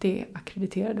 150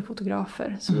 akkrediterade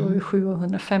fotografer. Så då var vi 7 av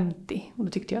 150 och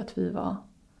då tyckte jag att vi var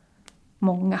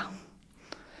många.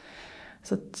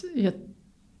 Så att jag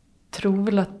tror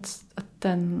väl att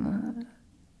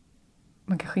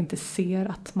man kanske inte ser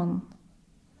att man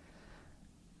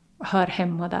hör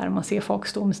hemma där. Man ser folk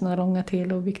stå med sina långa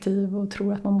teleobjektiv och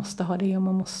tror att man måste ha det och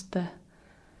man måste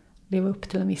leva upp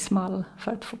till en viss mall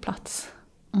för att få plats.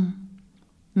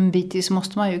 Men bitvis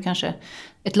måste man ju kanske,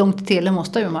 ett långt tele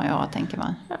måste man ju ha, tänker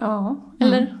man. Ja,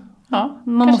 eller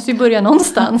man måste ju börja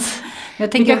någonstans.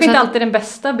 Jag tänker det kanske inte alltid är den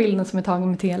bästa bilden som är tagen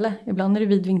med tele. Ibland är det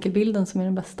vidvinkelbilden som är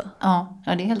den bästa. Ja,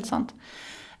 det är helt sant.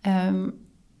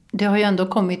 Det har ju ändå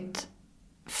kommit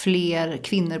fler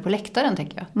kvinnor på läktaren,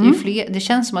 tänker jag. Det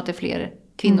känns som att det är fler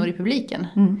kvinnor i publiken.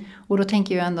 Och då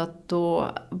tänker jag ändå att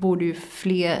då borde ju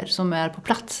fler som är på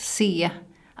plats se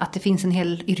att det finns en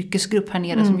hel yrkesgrupp här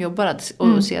nere som jobbar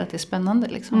och ser att det är spännande.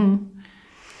 Liksom.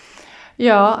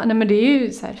 Ja, nej, men det är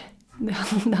ju så här,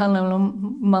 det handlar väl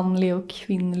om manlig och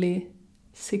kvinnlig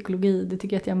psykologi. Det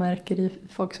tycker jag att jag märker i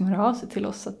folk som hör av sig till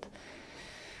oss. Att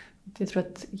jag tror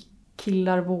att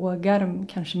killar vågar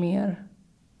kanske mer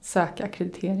söka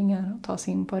akkrediteringar och ta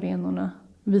sig in på arenorna.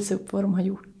 Visa upp vad de har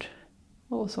gjort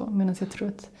och så. Medan jag tror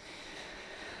att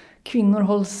kvinnor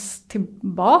hålls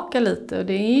tillbaka lite. Och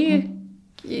det är ju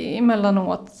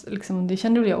emellanåt, liksom, det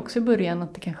kände väl jag också i början,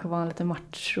 att det kanske var en lite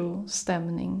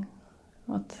macho-stämning.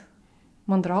 Och att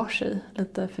man drar sig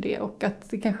lite för det. Och att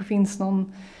det kanske finns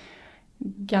någon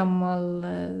gammal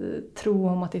tro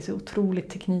om att det är så otroligt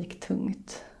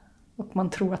tekniktungt. Och man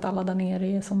tror att alla där nere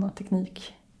är sådana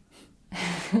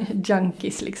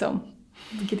teknik-junkies liksom.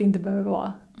 Vilket inte behöver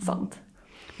vara sant.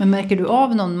 Men märker du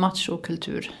av någon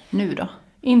machokultur nu då?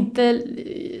 Inte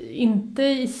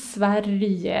i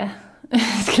Sverige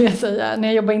skulle jag säga. När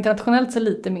jag jobbar internationellt så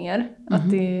lite mer.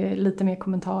 Att det är lite mer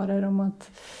kommentarer om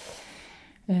att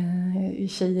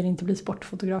tjejer inte blir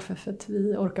sportfotografer för att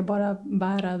vi orkar bara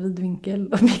bära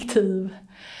vidvinkelobjektiv.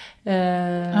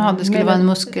 Ja, det skulle vara en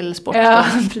muskelsport. Ja,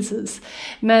 precis.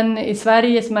 Men i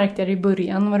Sverige så märkte jag det i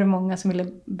början var det många som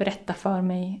ville berätta för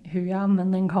mig hur jag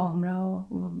använde en kamera och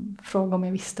fråga om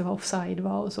jag visste vad offside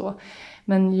var och så.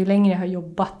 Men ju längre jag har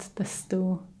jobbat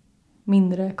desto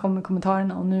mindre kommer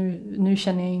kommentarerna och nu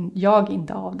känner jag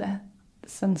inte av det.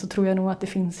 Sen så tror jag nog att det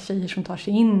finns tjejer som tar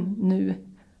sig in nu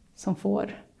som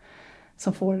får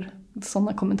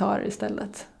sådana kommentarer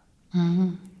istället.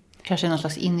 Mm. Kanske någon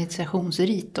slags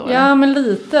initiationsrit då? Ja, men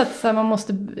lite. Att så här,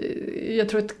 jag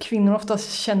tror att kvinnor ofta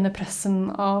känner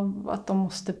pressen av att de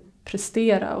måste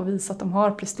prestera och visa att de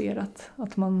har presterat.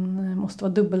 Att man måste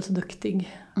vara dubbelt så duktig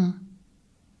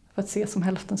för att se som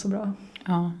hälften så bra.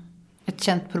 Ja, ett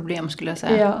känt problem skulle jag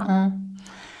säga. Ja.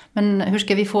 Men hur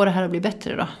ska vi få det här att bli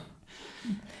bättre då?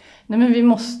 Nej, men vi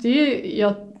måste ju,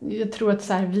 jag tror att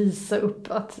så här visa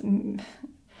upp att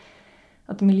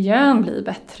miljön blir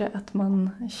bättre. Att man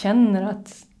känner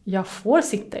att jag får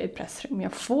sitta i ett pressrum,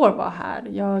 jag får vara här,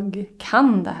 jag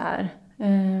kan det här.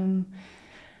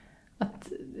 Att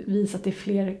visa att det är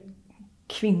fler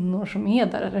kvinnor som är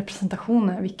där.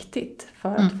 Representationen är viktigt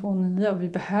för att få nya. Och vi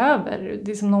behöver,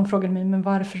 det är som någon frågade mig, men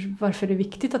varför är det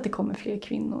viktigt att det kommer fler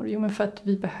kvinnor? Jo, men för att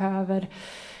vi behöver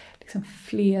liksom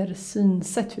fler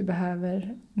synsätt. Vi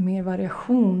behöver mer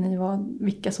variation i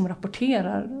vilka som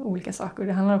rapporterar olika saker.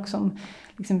 Det handlar också om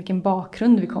liksom vilken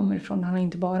bakgrund vi kommer ifrån. Det handlar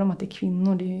inte bara om att det är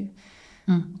kvinnor. Det är ju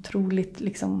otroligt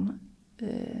liksom,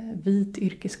 vit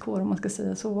yrkeskår om man ska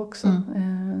säga så också.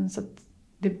 Så att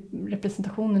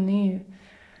representationen är ju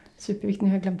superviktig. Nu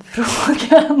har jag glömt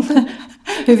frågan.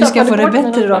 Hur vi ska få det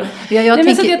bättre då?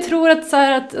 Jag tror att, så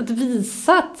här, att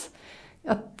visa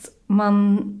att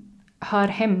man hör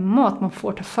hemma och att man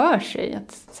får ta för sig.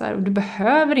 Att, så här, och du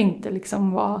behöver inte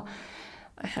liksom vara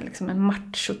liksom en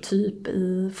machotyp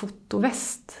i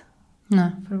fotoväst.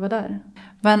 Nej. För att vara där.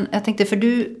 Men jag tänkte, för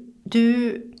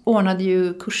du ordnade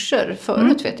ju kurser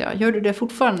förut vet jag. Gör du det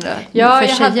fortfarande för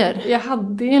tjejer? Jag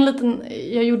hade en liten...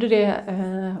 Jag gjorde det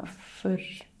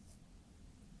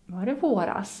var det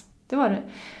våras? Det var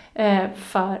det.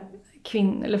 För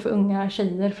kvinnor, eller för unga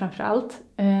tjejer framförallt.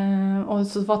 Och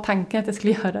så var tanken att jag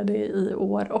skulle göra det i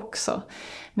år också.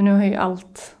 Men nu har ju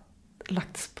allt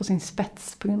lagts på sin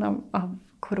spets på grund av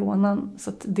coronan. Så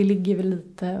att det ligger väl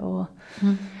lite och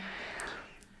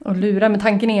lura. Men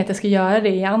tanken är att jag ska göra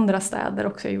det i andra städer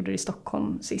också. Jag gjorde det i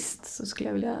Stockholm sist. Så skulle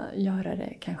jag vilja göra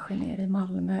det kanske nere i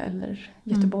Malmö eller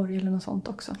Göteborg eller något sånt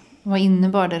också. Vad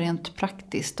innebar det rent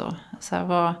praktiskt då? Så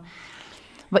här,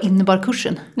 vad innebar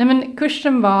kursen? Nej, men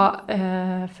kursen var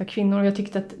för kvinnor och jag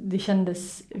tyckte att det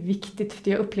kändes viktigt.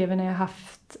 För jag upplever när jag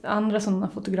haft andra sådana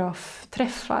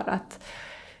fotografträffar att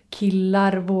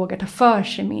killar vågar ta för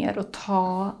sig mer och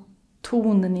ta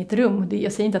tonen i ett rum.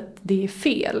 Jag säger inte att det är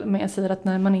fel, men jag säger att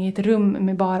när man är i ett rum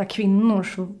med bara kvinnor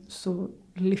så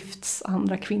lyfts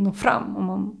andra kvinnor fram. Och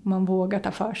man vågar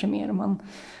ta för sig mer och man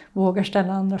vågar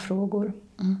ställa andra frågor.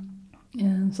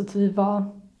 Så att vi var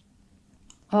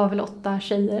väl 8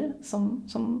 tjejer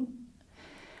som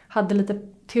hade lite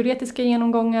teoretiska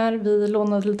genomgångar. Vi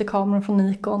lånade lite kameror från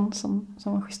Nikon som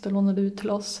var schysst och lånade ut till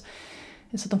oss.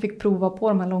 Så att de fick prova på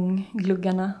de här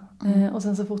långgluggarna. Och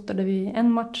sen så fotade vi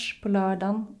en match på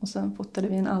lördagen. Och sen fotade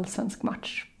vi en allsvensk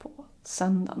match på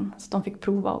söndagen. Så de fick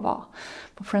prova att vara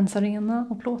på Friends Arena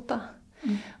och plåta.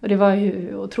 Och det var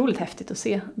ju otroligt häftigt att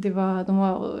se. De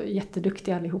var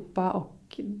jätteduktiga allihopa.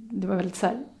 Och det var väldigt så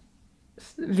här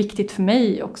viktigt för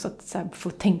mig också att så här, få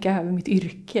tänka över mitt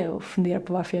yrke. Och fundera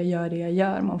på varför jag gör det jag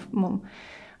gör. Man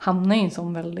hamnar i en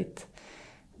sån väldigt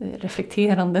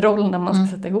reflekterande roll när man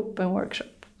ska sätta ihop en workshop.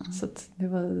 Så att det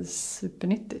var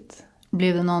supernyttigt.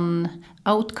 Blev det någon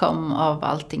outcome av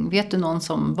allting? Vet du någon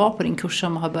som var på din kurs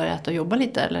som har börjat att jobba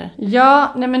lite eller?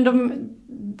 Ja, nej men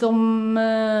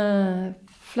de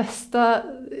flesta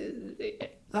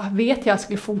vet jag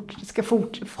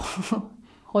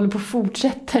håller på att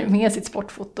fortsätta med sitt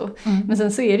sportfoto. Men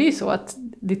sen så är det ju så att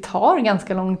det tar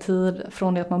ganska lång tid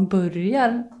från det att man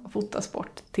börjar fota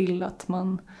sport till att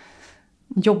man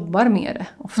jobbar med det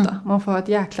ofta. Man får ha ett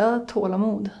jäkla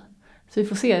tålamod. Så vi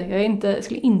får se. Jag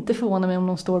skulle inte förvåna mig om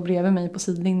de står bredvid mig på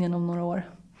sidlinjen om några år.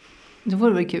 Det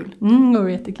vore väl kul. Det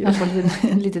vore jättekul. Att få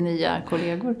lite nya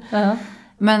kollegor. Ja.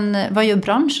 Men vad gör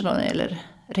branschen då när det gäller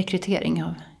rekrytering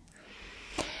av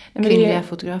kvinnliga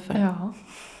fotografer? Ja,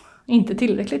 inte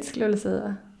tillräckligt skulle jag vilja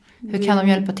säga. Hur kan de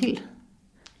hjälpa till?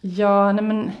 Ja, nej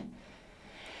men...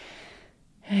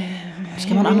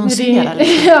 Ska man annonsera?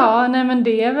 Ja, nej men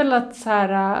det är väl att, så här,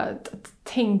 att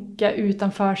tänka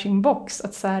utanför sin box.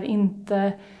 Att så här,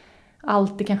 inte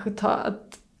alltid kanske ta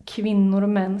att kvinnor och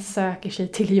män söker sig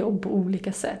till jobb på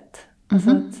olika sätt. Alltså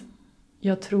att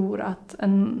jag tror att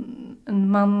en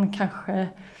man kanske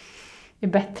är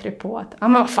bättre på att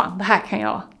men vad fan, det här kan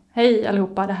jag. Hej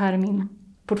allihopa, det här är min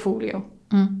portfolio.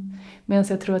 Medan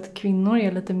jag tror att kvinnor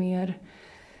är lite mer,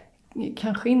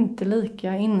 kanske inte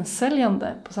lika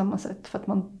insäljande på samma sätt. För att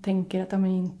man tänker att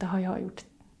inte har jag gjort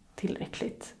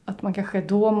tillräckligt. Att man kanske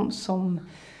då som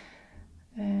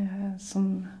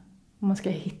om man ska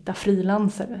hitta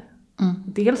frilansare.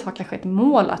 Dels har kanske ett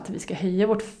mål att vi ska höja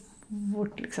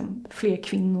vårt liksom, fler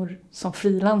kvinnor som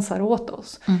frilansar åt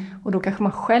oss. Och då kanske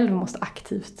man själv måste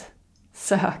aktivt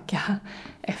söka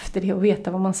efter det och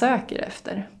veta vad man söker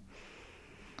efter.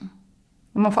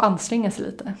 Men man får anstränga sig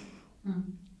lite.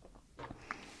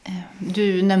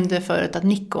 Du nämnde förut att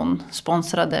Nikon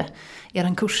sponsrade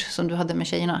er kurs som du hade med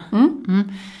tjejerna.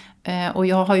 Och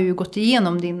jag har ju gått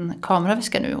igenom din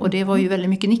kameraväska nu och det var ju väldigt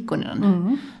mycket Nikon i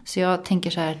den. Så jag tänker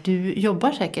så här, du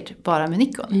jobbar säkert bara med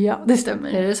Nikon. Ja, det stämmer.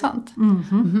 Är det sant?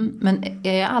 Men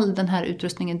är all den här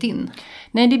utrustningen din?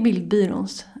 Nej, det är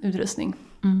bildbyråns utrustning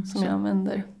som jag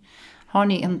använder. Har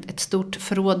ni ett stort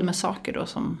förråd med saker då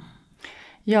som...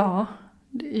 Ja,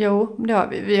 det har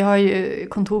vi. Vi har ju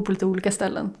kontor på lite olika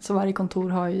ställen. Så varje kontor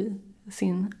har ju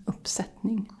sin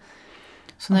uppsättning.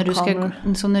 Så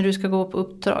när du ska gå på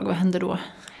uppdrag, vad händer då?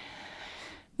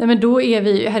 Nej, men då är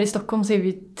vi, här i Stockholm så är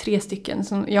vi 3 stycken.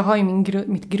 Jag har ju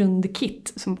mitt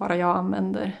grundkit som bara jag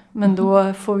använder. Men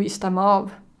då får vi stämma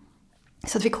av.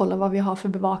 Så att vi kollar vad vi har för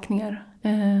bevakningar.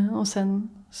 Och sen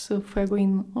så får jag gå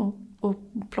in och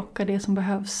plocka det som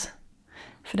behövs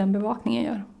för den bevakningen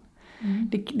jag gör.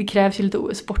 Det krävs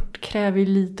ju sport kräver ju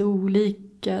lite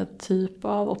olika typ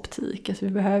av optik. Alltså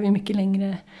vi behöver ju mycket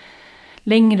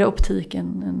längre optik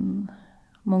än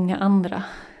många andra.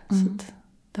 Så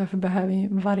därför behöver vi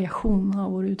variation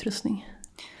av vår utrustning.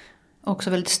 Också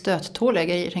väldigt stöttåliga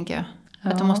grejer, tänker jag.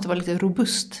 Att det måste vara lite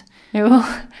robust. Jo,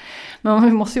 men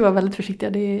vi måste ju vara väldigt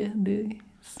försiktiga.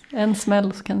 En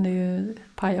smäll så kan det ju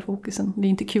paja fokusen. Det är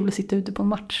inte kul att sitta ute på en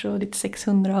match och ditt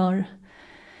 600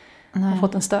 har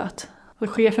fått en stöt. Och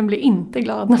chefen blir inte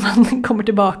glad när man kommer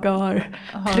tillbaka och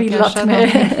har trillat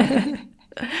med...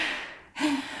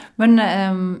 Men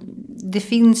det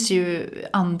finns ju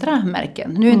andra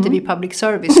märken. Nu är inte vi public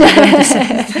service. Så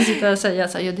jag inte sitta och säga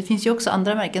så här, det finns ju också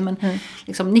andra märken. Men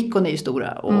liksom, Nikon är ju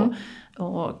stora.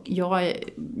 Och jag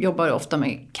jobbar ofta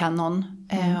med Canon.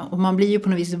 Och man blir ju på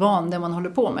något vis van det man håller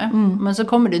på med. Men så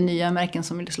kommer det nya märken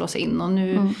som vill slå sig in. Och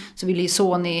nu så vill ju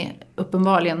Sony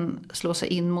uppenbarligen slå sig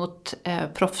in mot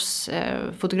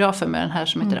proffsfotografer med den här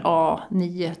som heter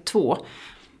A92.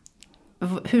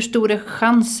 Hur stor är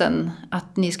chansen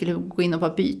att ni skulle gå in och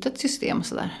bara byta ett system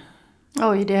sådär?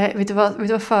 Oj, vet du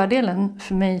vad fördelen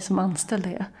för mig som anställd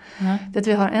är? Det är att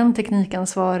vi har en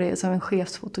teknikansvarig som en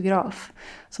chefsfotograf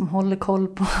som håller koll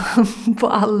på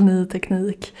all ny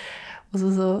teknik. Och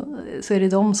så är det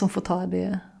de som får ta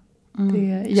det.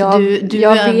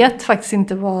 Jag vet faktiskt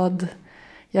inte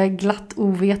jag är glatt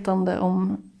ovetande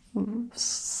om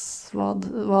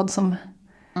vad som...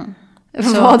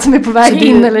 vad som är på väg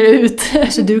in eller ut.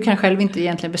 Så du kan själv inte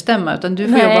egentligen bestämma utan du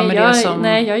får jobba med det som...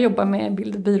 Nej, jag jobbar med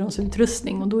bildbyråns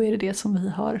utrustning och då är det som vi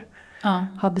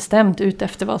har bestämt ut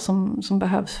efter vad som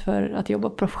behövs för att jobba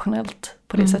professionellt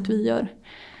på det sätt vi gör.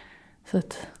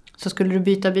 Så skulle du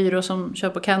byta byrå som kör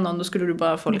på Canon, då skulle du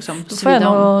bara få liksom då får jag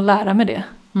nog lära mig det.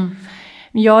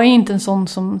 Jag är inte en sån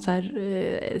som så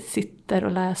här, sitter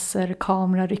och läser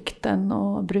kamerarykten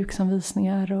och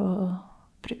bruksanvisningar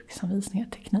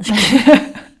teknik.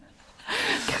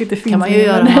 Kan man ju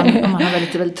göra om man har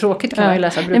väldigt, väldigt tråkigt kan man ju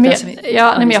läsa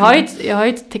bruksanvisningar. Men jag har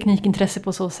ju ett teknikintresse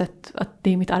på så sätt att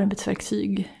det är mitt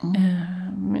arbetsverktyg.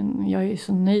 Men jag är ju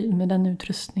så nöjd med den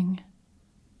utrustning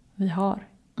vi har.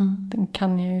 Den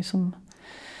kan jag ju som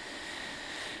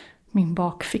min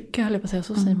bakficka, eller vad säger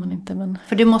så säger man inte. Men...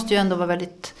 För det måste ju ändå vara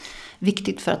väldigt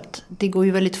viktigt för att det går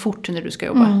ju väldigt fort när du ska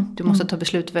jobba. Du måste ta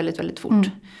beslut väldigt, väldigt fort.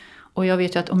 Och jag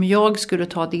vet ju att om jag skulle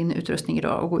ta din utrustning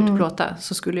idag och gå ut och plåta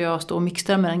så skulle jag stå och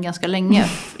mixtra med den ganska länge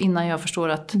innan jag förstår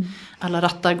att alla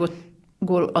rattar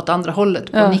går åt andra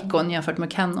hållet på Nikon jämfört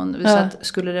med Canon. Så att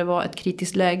skulle det vara ett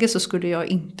kritiskt läge så skulle jag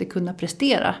inte kunna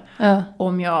prestera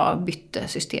om jag bytte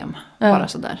system bara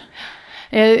sådär.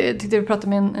 Jag tyckte vi pratade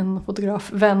med en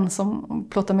fotografvän som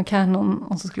plåtade med Canon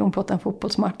och så skulle hon plåta en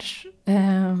fotbollsmatch.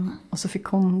 Och så fick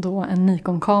hon då en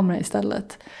Nikon-kamera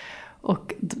istället.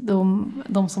 Och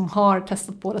de som har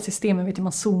testat båda systemen vet ju,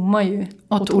 man zoomar ju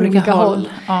åt olika håll.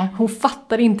 Ja. Hon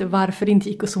fattar inte varför det inte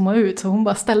gick att zooma ut, så hon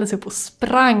bara ställde sig upp och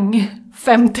sprang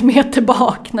 50 meter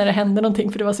bak när det hände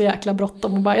någonting, för det var så jäkla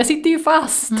bråttom och bara, jag sitter ju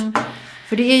fast.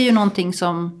 För det är ju någonting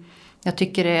som jag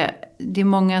tycker det är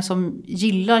många som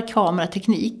gillar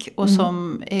kamerateknik och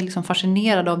som är liksom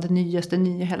fascinerade av det nya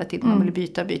hela tiden. Man vill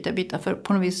byta för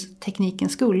på något vis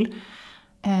teknikens skull.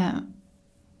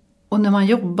 Och när man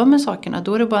jobbar med sakerna,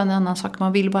 då är det bara en annan sak.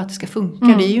 Man vill bara att det ska funka.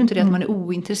 Det är ju inte det att man är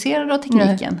ointresserad av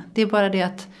tekniken. Nej. Det är bara det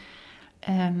att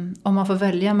om man får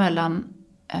välja mellan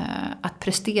att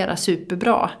prestera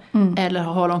superbra eller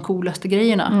ha de coolaste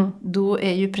grejerna, då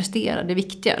är ju prestera det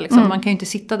viktiga. Liksom. Man kan ju inte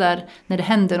sitta där när det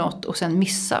händer något och sen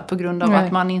missa på grund av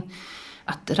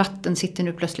att ratten sitter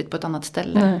nu plötsligt på ett annat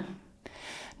ställe.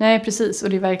 Nej, precis. Och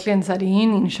det är verkligen så här, det är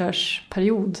en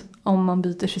inkörsperiod om man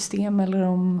byter system eller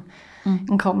om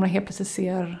en kamera helt plötsligt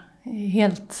ser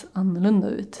helt annorlunda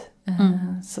ut.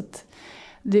 Så att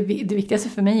det viktigaste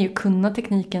för mig är att kunna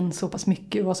tekniken så pass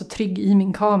mycket och vara så trygg i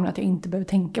min kamera att jag inte behöver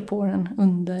tänka på den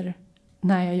under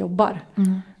när jag jobbar.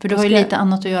 För du har ju lite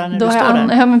annat att göra när du står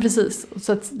där. Ja, men precis.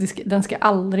 Så att den ska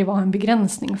aldrig vara en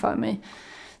begränsning för mig.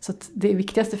 Så att det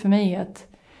viktigaste för mig är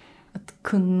att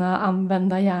kunna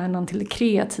använda hjärnan till det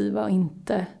kreativa och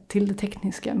inte till det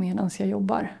tekniska medan jag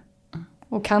jobbar.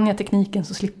 Och kan jag tekniken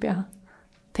så slipper jag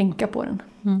tänka på den.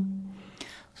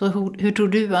 Så hur tror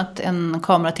du att en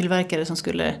kameratillverkare som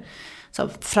skulle så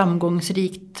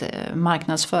framgångsrikt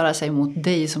marknadsföra sig mot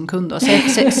dig som kund då?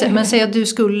 Men säg att du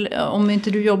skulle, om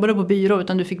inte du jobbade på byrå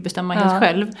utan du fick bestämma helt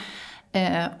själv,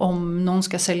 om någon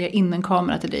ska sälja in en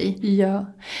kamera till dig. Ja,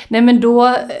 nej men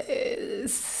då,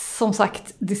 som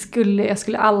sagt, jag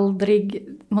skulle aldrig,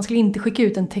 man skulle inte skicka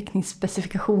ut en teknisk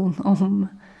specifikation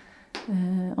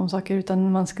om saker,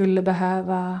 utan man skulle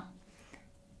behöva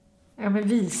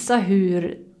visa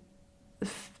hur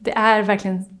det är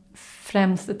verkligen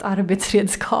främst ett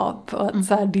arbetsredskap och att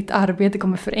så här, ditt arbete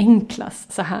kommer förenklas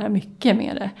så här mycket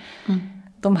med det.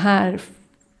 De här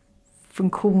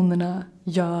funktionerna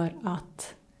gör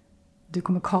att du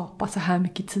kommer kapa så här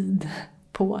mycket tid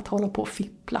på att hålla på och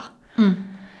fippla.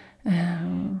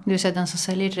 Det vill säga den som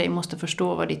säljer till dig måste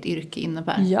förstå vad ditt yrke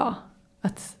innebär. Ja,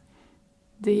 att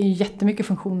det är jättemycket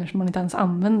funktioner som man inte ens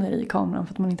använder i kameran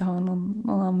för att man inte har någon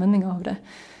användning av det.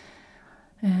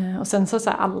 Och sen så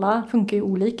här, alla funkar ju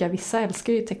olika. Vissa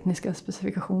älskar ju tekniska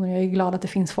specifikationer. Jag är glad att det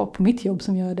finns folk på mitt jobb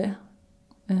som gör det.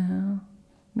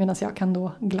 Medan jag kan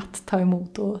då glatt ta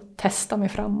emot och testa mig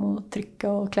fram och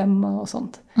trycka och klämma och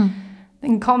sånt.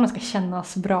 En kamera ska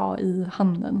kännas bra i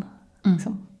handen.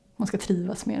 Liksom. Man ska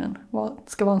trivas med den.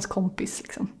 Ska vara ens kompis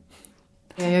liksom.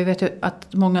 Jag vet ju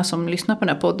att många som lyssnar på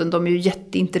den här podden, de är ju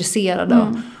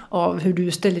jätteintresserade av hur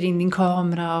du ställer in din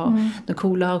kamera och det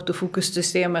coola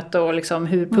autofokussystemet och liksom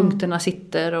hur punkterna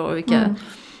sitter och vilka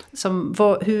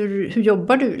hur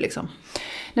jobbar du liksom?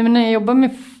 Nej, men när jag jobbar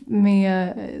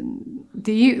med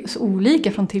det är ju så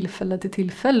olika från tillfälle till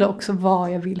tillfälle också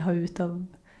vad jag vill ha ut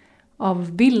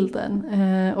av bilden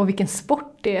och vilken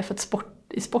sport det är, för att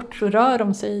i sport så rör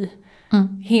de sig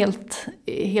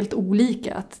helt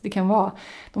olika. Att det kan vara,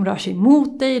 de rör sig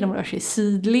mot dig, de rör sig i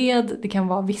sidled. Det kan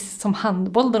vara visst som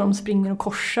handboll där de springer och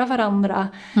korsar varandra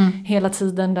hela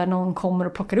tiden, där någon kommer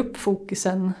och plockar upp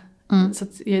fokusen. Så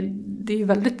att det är ju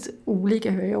väldigt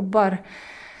olika hur jag jobbar.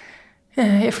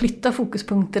 Jag flyttar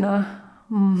fokuspunkterna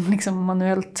liksom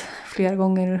manuellt flera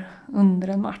gånger under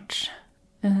en match.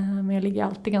 Men jag ligger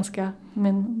alltid med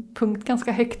en punkt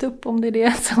ganska högt upp om det är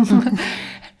det som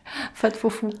för att få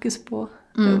fokus på.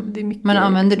 Det är mycket. Men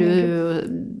använder du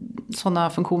sådana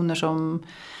funktioner som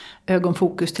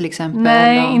ögonfokus till exempel?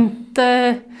 Nej,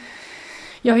 inte.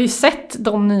 Jag har ju sett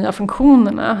de nya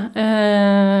funktionerna.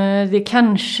 Det är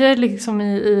kanske liksom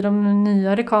i de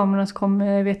nyare kamerorna så kommer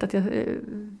jag veta att jag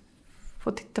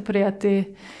får titta på det, att det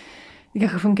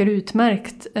kanske funkar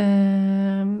utmärkt.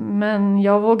 Men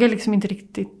jag vågar liksom inte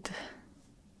riktigt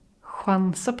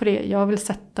chansa på det. Jag vill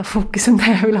sätta fokusen där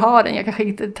jag vill ha den. Jag kanske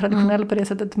inte är traditionell på det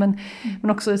sättet. Men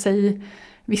också i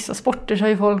vissa sporter så har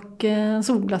ju folk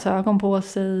solglasögon på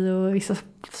sig. Och i vissa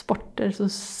sporter så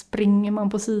springer man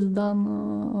på sidan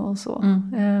och så.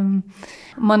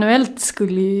 Manuellt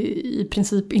skulle ju i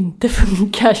princip inte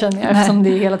funka, känner jag. Eftersom det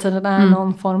hela tiden är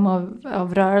någon form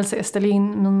av rörelse. Jag ställer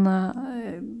in mina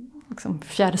liksom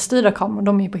fjärrstyrda kameror.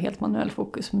 De är ju på helt manuell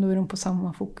fokus. Men då är de på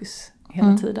samma fokus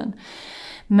hela tiden.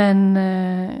 Men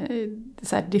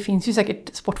så här, det finns ju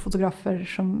säkert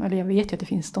sportfotografer eller jag vet ju att det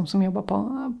finns de som jobbar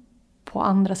på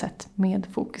andra sätt med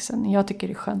fokusen. Jag tycker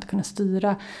det är skönt att kunna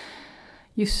styra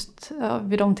just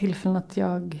vid de tillfällen att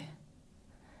jag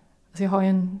har ju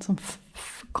en sån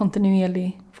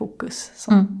kontinuerlig fokus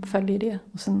som följer det.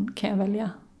 Och sen kan jag välja.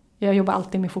 Jag jobbar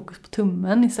alltid med fokus på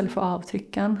tummen istället för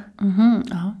avtryckan.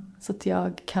 Så att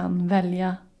jag kan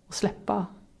välja och släppa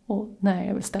och när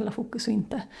jag vill ställa fokus och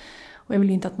inte. Och jag vill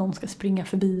inte att någon ska springa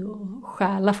förbi och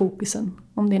stjäla fokusen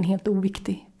om det är en helt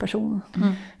oviktig person.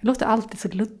 Jag låter alltid så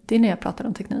luddig när jag pratar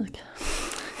om teknik.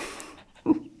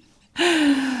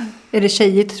 Är det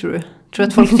tjejigt, tror du? Tror du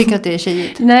att folk tycker att det är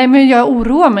tjejigt? Nej, men jag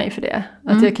oroar mig för det.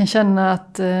 Att jag kan känna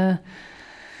att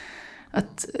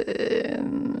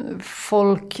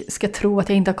folk ska tro att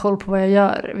jag inte har koll på vad jag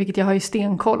gör. Vilket jag har ju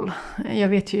stenkoll.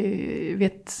 Jag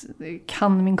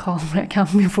kan min kamera, jag kan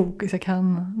min fokus,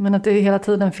 men att det hela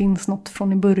tiden finns något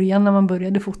från i början när man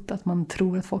började fota. Att man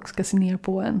tror att folk ska se ner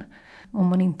på en om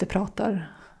man inte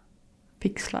pratar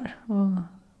pixlar och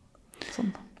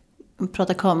sånt.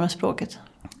 Prata kameraspråket.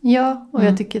 Ja, och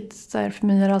jag tycker att så här, för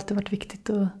mig har det alltid varit viktigt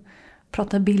att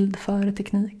prata bild före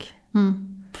teknik.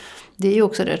 Det är ju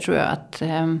också det, tror jag, att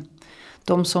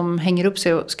de som hänger upp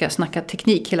sig och ska snacka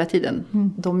teknik hela tiden,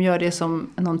 de gör det som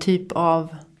någon typ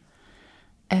av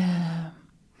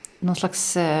någon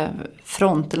slags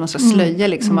front eller någon slags slöja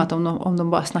liksom, att om de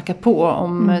bara snackar på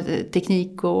om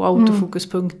teknik och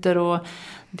autofokuspunkter och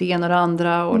det ena och det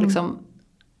andra och liksom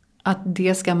att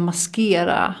det ska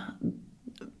maskera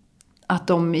att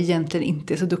de egentligen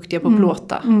inte är så duktiga på att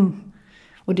plåta.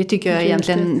 Och det tycker jag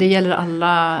egentligen, det gäller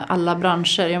alla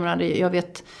branscher. Jag menar,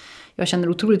 jag känner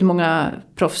otroligt många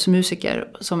proffsmusiker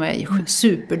som är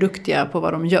superduktiga på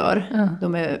vad de gör.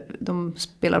 De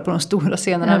spelar på de stora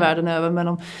scenerna världen över, men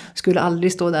de skulle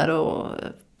aldrig stå där och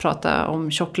prata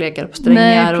om tjocklekar på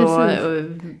strängar och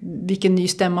vilken ny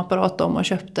stämapparat de har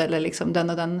köpt eller liksom den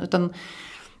och den, utan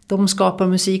de skapar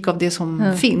musik av det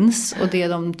som finns och det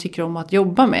de tycker om att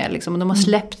jobba med. Liksom. Och de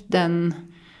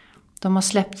har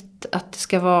släppt att det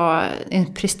ska vara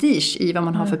en prestige i vad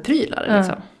man har för prylar.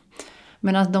 Liksom.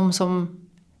 Men att de som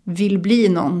vill bli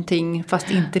någonting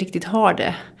fast inte riktigt har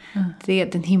det. Det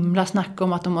är en himla snack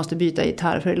om att de måste byta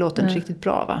gitarr för det låter inte riktigt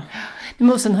bra, va?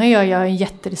 Men sen har jag en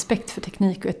jätterespekt för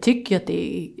teknik och jag tycker att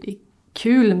det är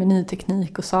kul med ny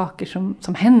teknik och saker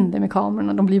som händer med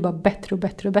kamerorna. De blir bara bättre och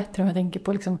bättre och bättre. Om jag tänker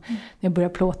på liksom, när jag börjar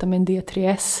plåta med en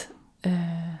D3S.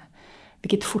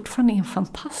 Vilket fortfarande är en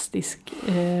fantastisk...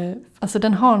 alltså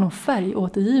den har någon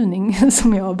färgåtergivning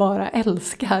som jag bara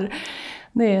älskar.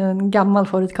 Det är en gammal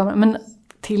favoritkamera. Men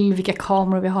till vilka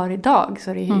kameror vi har idag så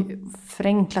har det ju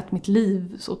förenklat mitt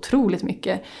liv så otroligt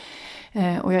mycket.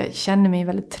 Och jag känner mig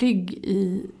väldigt trygg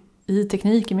i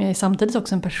tekniken, men jag är samtidigt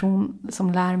också en person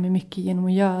som lär mig mycket genom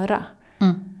att göra.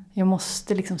 Jag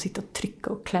måste liksom sitta och trycka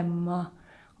och klämma.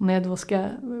 Och när jag då ska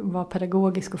vara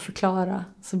pedagogisk och förklara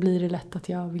så blir det lätt att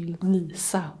jag vill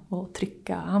visa och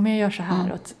trycka. Ja, men jag gör så här.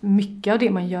 Och att mycket av det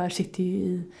man gör sitter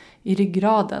ju i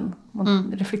ryggraden.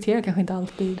 Man reflekterar kanske inte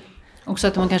alltid. Också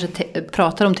att man kanske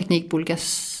pratar om teknik på olika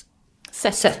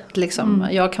sätt liksom.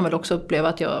 Jag kan väl också uppleva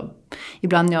att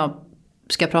ibland jag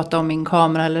ska prata om min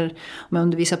kamera eller om jag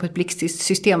undervisar på ett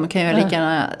blixtsystem kan jag lika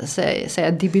gärna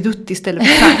säga dibidutt istället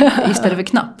för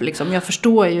knapp. Liksom. Jag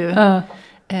förstår ju,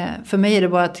 för mig är det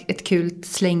bara ett kul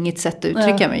slängigt sätt att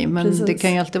uttrycka mig. Men det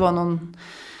kan ju alltid vara någon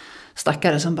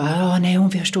stackare som bara, nej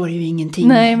hon förstår ju ingenting.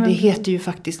 Nej, men... Det heter ju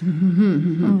faktiskt,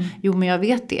 Jo men jag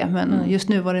vet det, men just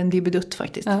nu var det en dibidutt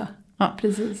faktiskt. Ja,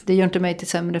 precis. Det gör inte mig till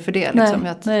sämre för det. Liksom.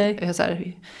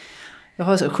 Jag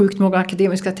har så sjukt många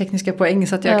akademiska tekniska poäng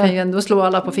så att jag kan ju ändå slå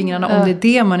alla på fingrarna om det är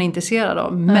det man är intresserad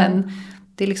av. Men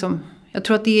det är liksom, jag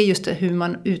tror att det är just det, hur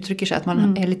man uttrycker sig, att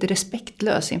man är lite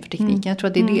respektlös inför tekniken. Jag tror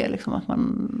att det är det, liksom,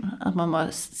 att man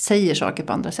bara säger saker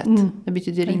på andra sätt. Det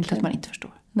betyder inte att man inte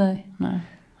förstår. Nej.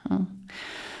 Ja.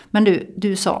 Men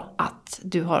du sa att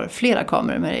du har flera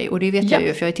kameror med dig och det vet jag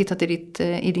ju, för jag har tittat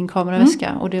i din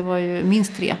kameraväska och det var ju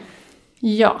minst 3.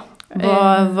 Ja.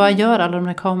 Vad gör alla de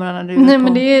här kamerorna du Nej,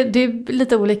 men det är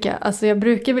lite olika. Alltså jag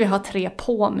brukar vilja ha 3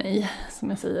 på mig, som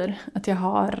jag säger. Att jag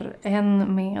har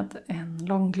en med en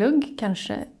långglugg,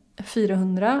 kanske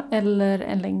 400 eller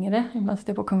en längre. Ibland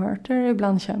sitter jag på konverter,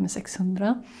 ibland kör jag med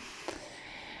 600.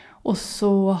 Och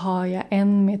så har jag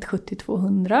en med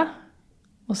 70-200.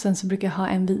 Och sen så brukar jag ha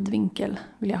en vidvinkel,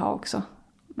 vill jag ha också.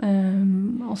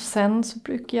 Och sen så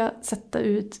brukar jag sätta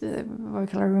ut vad vi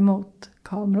kallar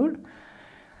remote-kameror.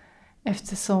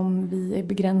 Eftersom vi är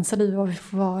begränsade i vad vi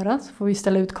får vara så får vi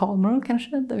ställa ut kameror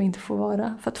kanske där vi inte får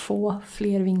vara för att få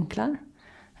fler vinklar.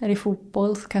 Här i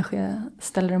fotboll så kanske jag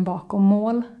ställer den bakom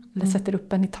mål eller sätter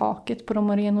upp en i taket på de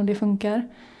arenor det funkar.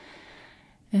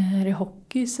 Är det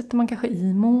hockey sätter man kanske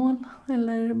i mål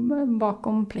eller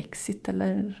bakom plexit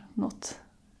eller något.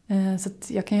 Så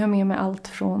att jag kan ha med mig allt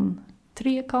från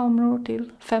 3 kameror till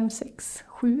 5, 6,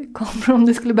 7 kameror om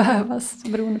det skulle behövas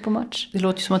beroende på match. Det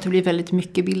låter som att det blir väldigt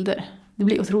mycket bilder. Det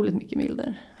blir otroligt mycket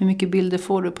bilder. Hur mycket bilder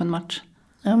får du på en match?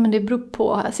 Ja, men det beror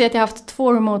på. Säg att jag har haft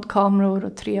 2 remote-kameror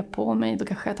och 3 på mig. Då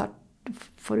kanske jag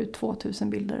får ut 2000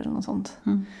 bilder eller något sånt.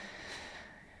 Mm.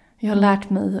 Jag har lärt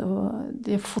mig och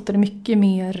jag fotade mycket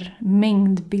mer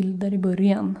mängdbilder i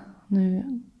början.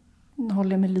 Nu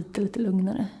håller jag mig lite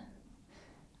lugnare.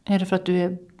 Är det för att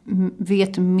du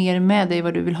vet mer med dig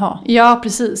vad du vill ha? Ja,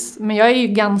 precis. Men jag är ju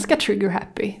ganska trigger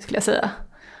happy skulle jag säga.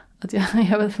 Att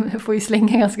jag får ju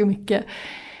slänga ganska mycket.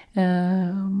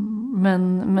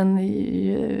 Men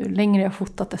ju längre jag har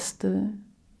fotat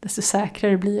desto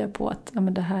säkrare blir jag på att ja,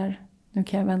 men det här, nu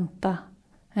kan jag vänta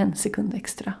 1 sekund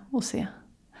extra och se.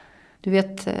 Du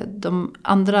vet de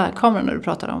andra kamerorna du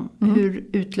pratar om, hur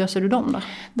utlöser du dem då?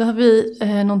 Då har vi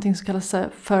någonting som kallas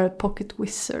för Pocket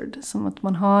Wizard. Som att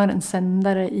man har en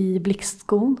sändare i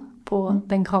blixtskon på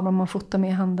den kameran man fotar med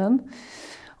i handen.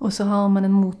 Och så har man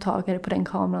en mottagare på den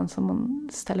kameran som man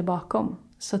ställer bakom.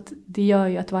 Så att det gör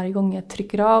ju att varje gång jag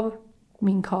trycker av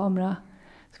min kamera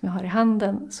som jag har i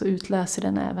handen så utlöser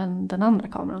den även den andra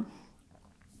kameran.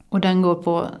 Och den går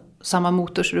på samma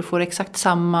motor så du får exakt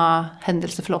samma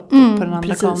händelseförlopp på den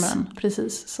andra kameran.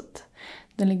 Precis, så att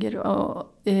den ligger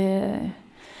och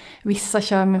vissa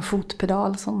kör med en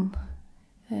fotpedal som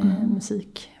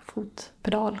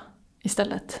musikfotpedal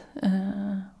istället.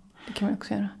 Det kan man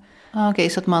också göra. Okej,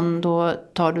 så att man då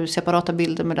tar du separata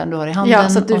bilder med den du har i handen. Ja,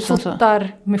 så att du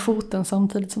fotar med foten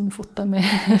samtidigt som du fotar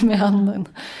med handen.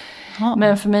 Ja.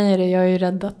 Men för mig jag är ju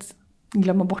rädd att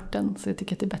glömma bort den. Så jag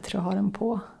tycker att det är bättre att ha den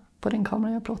på den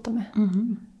kameran jag pratar med.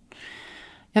 Mm.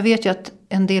 Jag vet ju att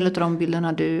en del av de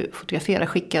bilderna du fotograferar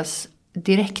skickas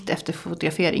direkt efter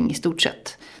fotografering i stort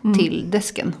sett till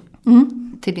desken.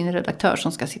 Till din redaktör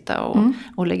som ska sitta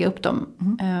och lägga upp dem.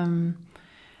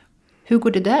 Hur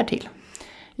går det där till?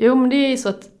 Jo, men det är ju så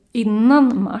att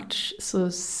innan match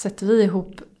så sätter vi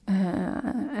ihop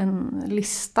en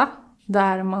lista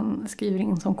där man skriver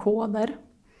in som koder.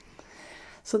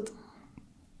 Så att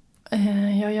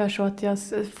jag gör så att jag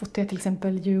fotar till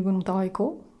exempel Djurgården mot AIK.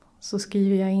 Så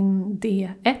skriver jag in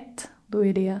D1. Då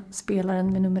är det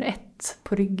spelaren med nummer 1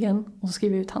 på ryggen. Och så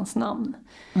skriver jag ut hans namn.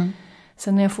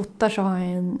 Sen när jag fotar så har jag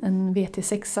en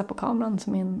VT6 på kameran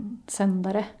som är en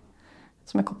sändare.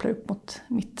 Som jag kopplar upp mot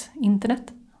mitt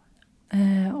internet.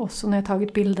 Och så när jag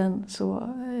tagit bilden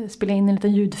så spelar jag in en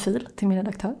liten ljudfil till min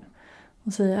redaktör.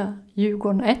 Och säger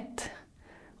Djurgården 1,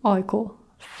 AIK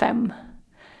 5.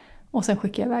 Och sen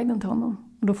skickar jag iväg den till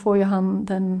honom. Och då får ju han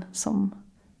den som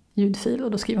ljudfil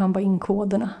och då skriver han bara in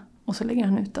koderna. Och så lägger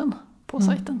han ut den på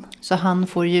sajten. Så han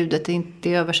får ljudet,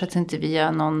 det översätts inte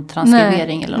via någon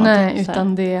transkribering eller något? Nej,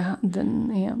 utan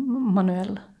den är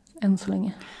manuell än så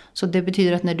länge. Så det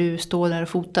betyder att när du står där och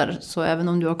fotar, så även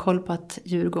om du har koll på att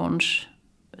Djurgårdens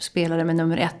spelare med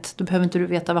nummer 1, då behöver inte du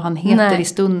veta vad han heter i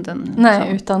stunden.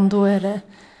 Nej, utan då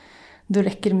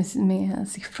räcker det med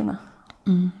siffrorna.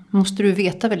 Måste du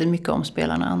veta väldigt mycket om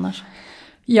spelarna annars?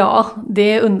 Ja,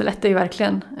 det underlättar ju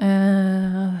verkligen.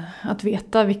 Att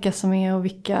veta vilka som är och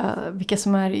vilka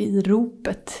som är i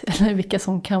ropet. Eller vilka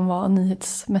som kan vara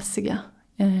nyhetsmässiga.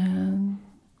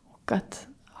 Och att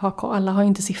alla har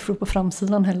inte siffror på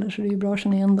framsidan heller, så det är ju bra att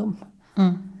känna igen dem.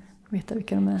 Veta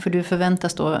vilka de är. För du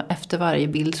förväntas då efter varje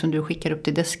bild som du skickar upp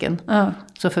till desken,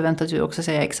 så förväntas du också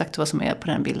säga exakt vad som är på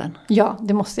den bilden. Ja,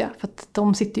 det måste jag. För att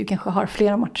de sitter ju kanske har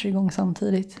flera matcher igång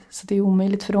samtidigt. Så det är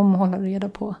omöjligt för dem att hålla reda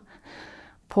på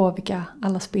vilka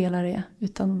alla spelare är.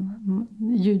 Utan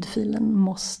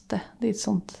ljudfilen det är ett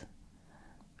sånt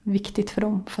viktigt för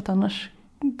dem. För att annars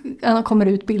kommer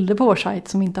det ut bilder på vår sajt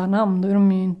som inte har namn. Då är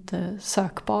de ju inte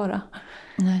sökbara.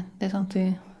 Nej, det är sant.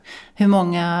 Hur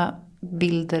många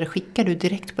bilder skickar du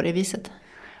direkt på det viset?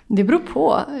 Det beror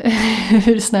på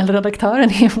hur snäll redaktören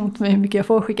är mot mig, hur mycket jag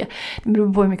får skicka. Det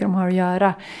beror på hur mycket de har att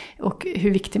göra och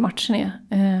hur viktig matchen är.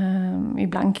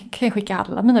 Ibland kan jag skicka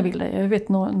alla mina bilder. Jag vet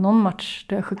någon match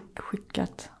där jag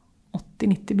skickat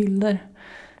 80-90 bilder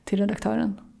till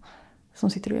redaktören som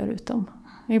sitter och gör ut dem.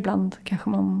 Ibland kanske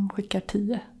man skickar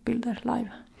 10 bilder live.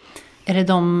 Är det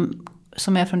de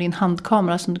som är från din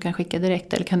handkamera som du kan skicka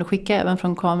direkt? Eller kan du skicka även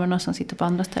från kamerorna som sitter på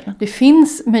andra ställen? Det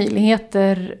finns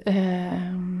möjligheter.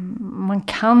 Man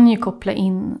kan ju koppla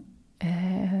in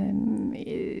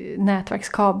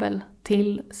nätverkskabel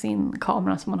till sin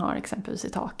kamera som man har exempelvis i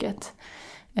taket.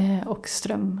 Och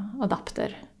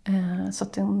strömadapter. Så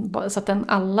att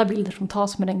alla bilder som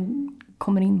tas med den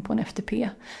kommer in på en FTP.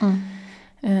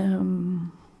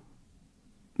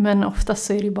 Men oftast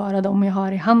så är det bara de jag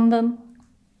har i handen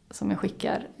som jag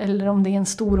skickar. Eller om det är en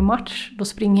stor match, då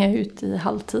springer jag ut i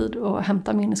halvtid och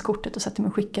hämtar minneskortet och sätter mig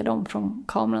och skickar dem från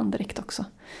kameran direkt också.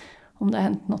 Om det har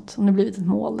hänt något, om det blivit ett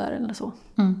mål där eller så.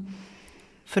 Mm.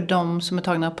 För de som är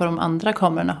tagna på de andra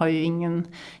kamerorna har ju ingen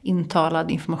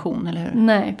intalad information, eller hur?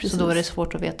 Nej, precis. Så då är det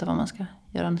svårt att veta vad man ska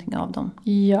göra någonting av dem.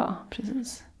 Ja,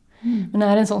 precis. Men när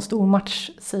det är en sån stor match,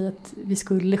 säg att vi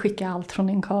skulle skicka allt från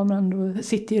den kameran, då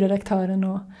sitter ju redaktören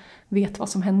och vet vad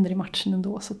som händer i matchen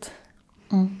ändå. Så att...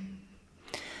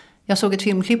 Jag såg ett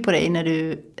filmklipp på dig när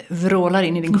du vrålar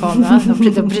in i din kamera.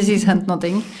 Det har precis hänt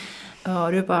någonting.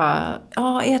 Och du bara,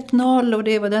 1-0 och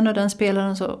det var den och den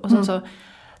spelaren. Och sen så,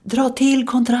 dra till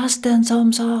kontrasten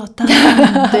som satan.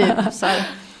 Så här.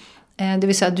 Det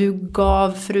vill säga, du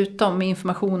gav förutom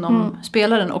information om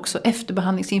spelaren också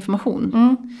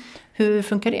efterbehandlingsinformation. Hur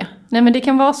funkar det? Nej, men det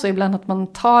kan vara så ibland att man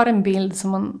tar en bild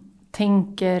som man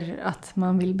tänker att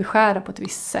man vill beskära på ett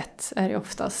visst sätt, är det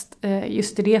oftast.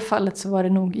 Just i det fallet så var det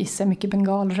nog gissa mycket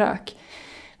bengalrök.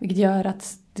 Vilket gör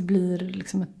att det blir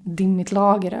liksom ett dimmigt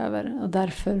lager över. Och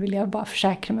därför vill jag bara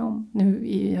försäkra mig om,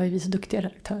 nu har ju vi så duktiga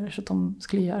redaktörer så att de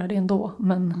skulle göra det ändå.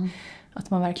 Men att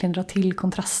man verkligen drar till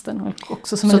kontrasten. Och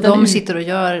också som så de sitter och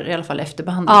gör i alla fall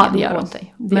efterbehandlingen åt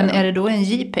dig? Men är det då en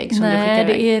JPEG som du skickar iväg?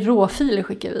 Nej, det är råfiler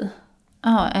skickar vi.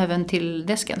 Ja, även till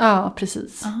desken? Ja,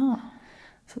 precis. Aha.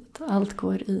 Så att allt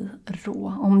går i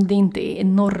rå. Om det inte är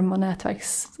enorma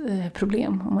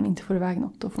nätverksproblem, om man inte får iväg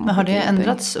något. Då får man. Men har det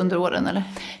ändrats under åren eller?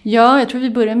 Ja, jag tror vi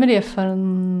började med det för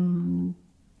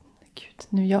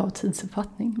nu är jag och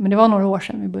tidsuppfattning. Men det var några år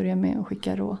sedan vi började med att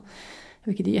skicka rå.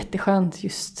 Vilket är jätteskönt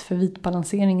just för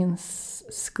vitbalanseringens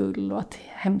skull. Och att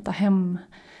hämta hem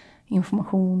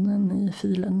informationen i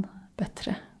filen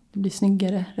bättre. Det blir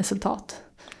snyggare resultat.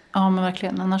 Ja, men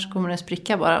verkligen. Annars kommer det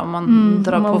spricka bara om man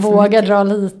drar på man för vågar mycket. Dra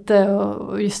lite.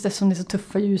 Och just eftersom det är så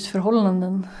tuffa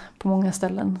ljusförhållanden på många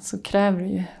ställen så kräver det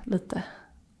ju lite.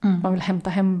 Man vill hämta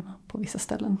hem på vissa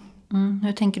ställen.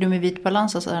 Hur tänker du med vit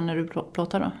balans och så här när du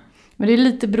plåtar då? Men det är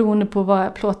lite beroende på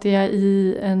vad plåtar jag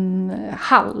i en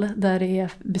hall där det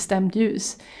är bestämt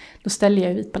ljus. Då ställer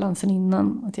jag vitbalansen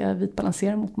innan att jag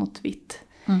vitbalanserar mot något vitt.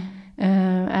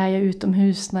 Är jag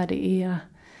utomhus när det är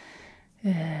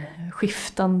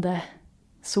skiftande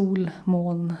sol,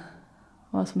 moln,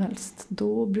 vad som helst,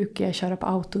 då brukar jag köra på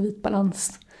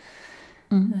autovitbalans.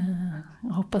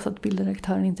 Jag hoppas att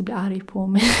bildredaktören inte blir arg på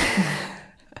mig.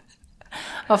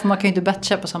 Ja, för man kan ju inte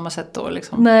batcha på samma sätt då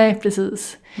liksom. Nej,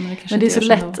 precis. Men det är så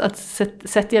lätt då. att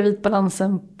sätta jag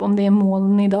vitbalansen, om det är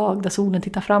moln idag där solen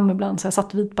tittar fram ibland, så har jag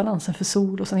satt vitbalansen för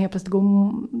sol och sen helt plötsligt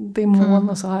går det moln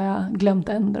och så har jag glömt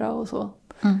ändra och så.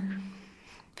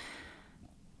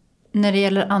 När det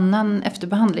gäller annan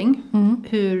efterbehandling,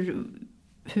 hur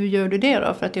gör du det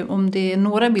då? För att om det är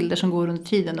några bilder som går under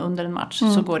tiden under en match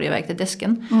så går det iväg till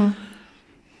desken.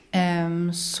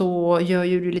 Så gör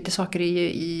ju du lite saker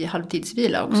i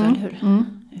halvtidsvila också, eller hur?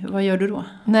 Vad gör du då?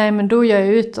 Nej, men då gör jag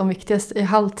ut de viktigaste, i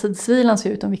halvtidsvilan så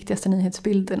gör jag ut de viktigaste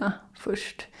nyhetsbilderna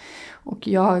först. Och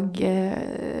jag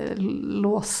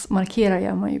låsmarkerar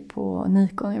gör man ju på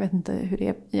Nikon. Jag vet inte hur det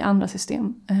är i andra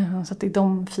system. Så att det är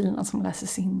de filerna som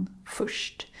läses in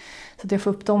först. Så att jag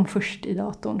får upp dem först i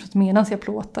datorn. Så att medan jag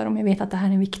plåtar, om jag vet att det här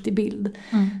är en viktig bild,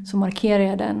 så markerar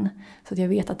jag den. Så att jag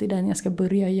vet att det är den jag ska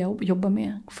börja jobba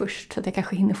med först. Så att jag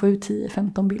kanske hinner få ut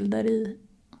 10-15 bilder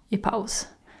i paus.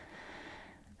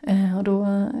 Och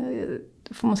då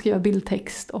får man skriva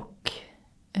bildtext och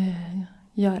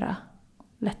göra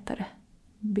lättare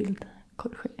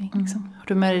bildkorrigering. Liksom. Har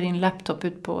du med dig din laptop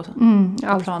ut på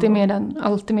alltid med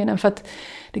den. För att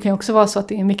det kan ju också vara så att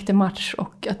det är en viktig match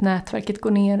och att nätverket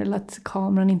går ner eller att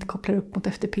kameran inte kopplar upp mot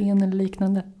FTP:n eller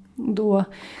liknande. Då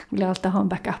vill jag alltid ha en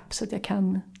backup så att jag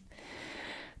kan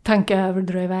tanka över och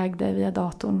dra iväg det via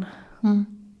datorn.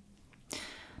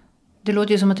 Det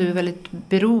låter ju som att du är väldigt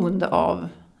beroende av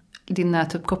din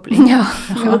nätuppkoppling. Ja,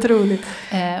 det är otroligt.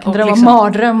 Och drömma liksom,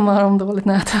 mardrömmar om dåligt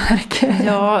nätverk.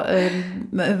 Ja,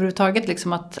 överhuvudtaget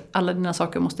liksom att alla dina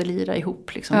saker måste lira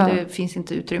ihop. Liksom. Ja. Det finns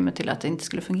inte utrymme till att det inte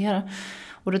skulle fungera.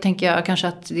 Och då tänker jag kanske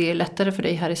att det är lättare för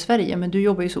dig här i Sverige. Men du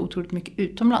jobbar ju så otroligt mycket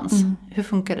utomlands. Hur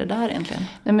funkar det där egentligen?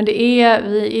 Nej, men vi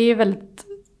är väldigt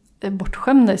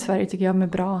bortskämda i Sverige tycker jag med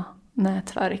bra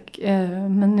nätverk.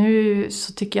 Men nu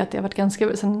så tycker jag att det har varit ganska...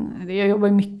 Jag jobbar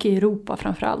mycket i Europa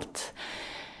framförallt.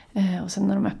 Och sen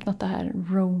när de öppnat det här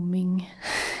roaming.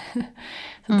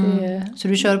 Så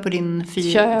du kör på din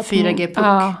 4G-puck?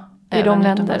 Ja, i de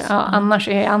länder. Ja, annars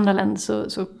i andra länder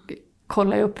så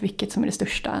kollar jag upp vilket som är det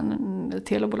största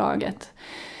telebolaget.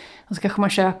 Och så kanske man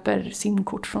köper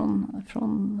simkort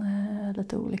från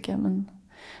lite olika. Men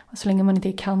så länge man inte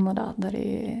är i Kanada där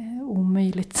det är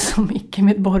omöjligt som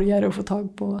icke-medborgare att få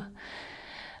tag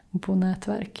på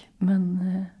nätverk.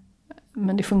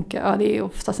 Men det funkar. Ja, det är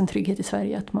oftast en trygghet i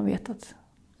Sverige att man vet att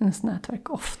ens nätverk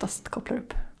oftast kopplar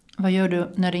upp. Vad gör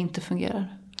du när det inte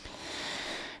fungerar?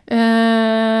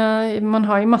 Man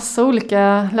har ju massa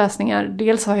olika lösningar.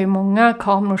 Dels har jag ju många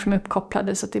kameror som är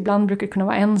uppkopplade så att ibland brukar det kunna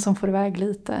vara en som får iväg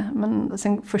lite. Men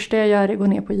sen första jag gör är att gå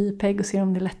ner på JPEG och se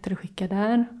om det är lättare att skicka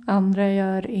där. Andra jag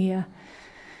gör är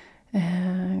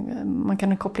man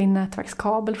kan koppla in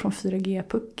nätverkskabel från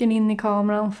 4G-pucken in i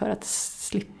kameran för att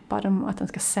slippa att den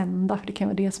ska sända, för det kan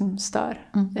vara det som stör.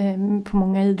 På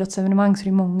många idrottsevenemang så är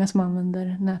det många som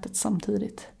använder nätet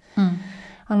samtidigt.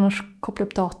 Annars koppla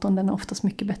upp datorn, den är oftast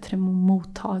mycket bättre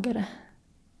mottagare.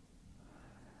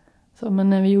 Så, men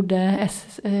när vi gjorde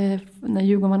när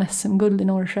Djurgården vann SM-guld i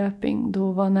Norrköping,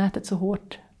 då var nätet så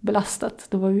hårt belastat.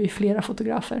 Då var vi flera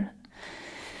fotografer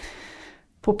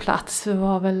på plats. Det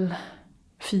var väl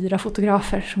 4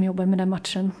 fotografer som jobbade med den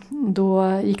matchen.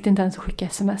 Då gick det inte ens att skicka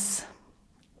sms.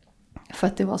 För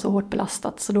att det var så hårt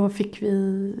belastat. Så då fick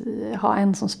vi ha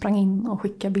en som sprang in och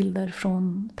skickade bilder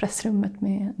från pressrummet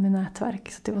med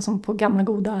nätverk. Så det var som på gamla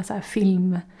goda så här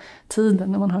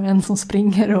filmtiden när man har en som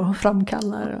springer och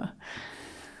framkallar.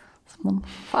 Så man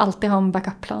får alltid ha en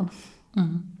backup-plan.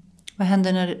 Vad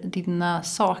händer när dina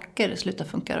saker slutar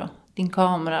funka då? Din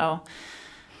kamera och...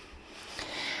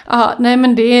 Ja, nej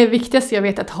men det viktigaste jag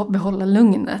vet är att behålla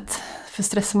lugnet. För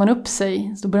stressar man upp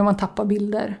sig så börjar man tappa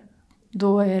bilder.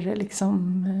 Då är det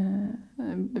liksom,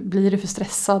 blir det för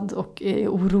stressad och är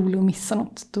orolig och missar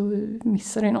något, då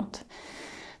missar det något.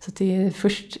 Så det är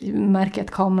först märker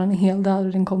att kameran är helt död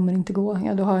och den kommer inte gå.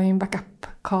 Ja, då har jag en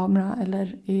backup-kamera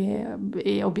eller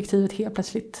är objektivet helt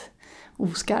plötsligt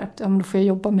oskarpt. Ja, men då får jag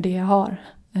jobba med det jag har.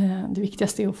 Det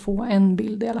viktigaste är att få en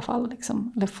bild i alla fall.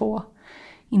 Liksom, eller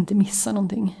inte missa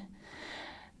någonting.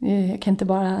 Jag kan inte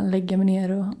bara lägga mig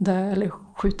ner och dö eller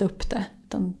skjuta upp det.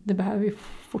 Utan det behöver ju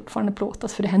fortfarande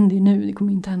plåtas, för det händer ju nu, det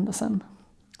kommer inte hända sen.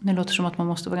 Det låter som att man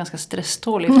måste vara ganska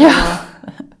stresstålig för att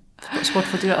vara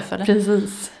sportfotograf, eller?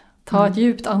 Precis. Ta ett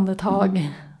djupt andetag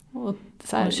och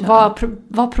så här,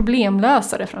 var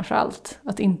problemlösare framför allt.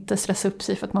 Att inte stressa upp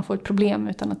sig för att man får ett problem,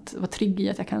 utan att vara trygg i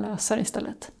att jag kan lösa det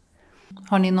istället.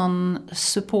 Har ni någon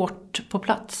support på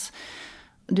plats?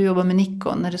 Du jobbar med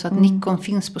Nikon. Är det så att Nikon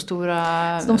finns på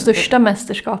stora... Så de största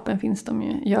mästerskapen finns de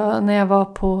ju. När jag var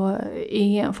på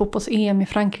fotbolls-EM i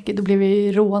Frankrike, då blev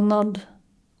jag rånad.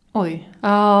 Oj.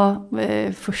 Ja,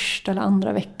 första eller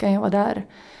andra veckan jag var där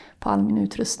på all min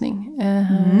utrustning.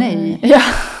 Nej. Ja.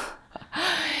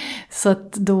 Så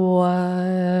att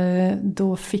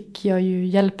då fick jag ju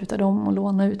hjälp av dem att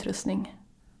låna utrustning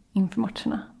inför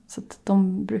matcherna. Så att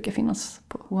de brukar finnas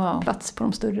på plats på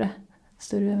de större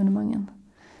evenemangen.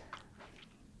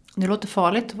 Det låter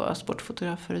farligt att vara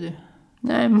sportfotograf för du.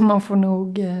 Nej, men man får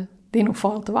nog... Det är nog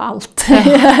farligt att vara allt.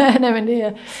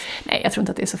 nej, jag tror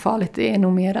inte att det är så farligt. Det är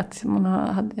nog mer att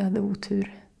jag hade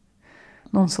otur.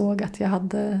 Någon såg att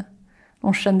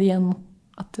någon kände igen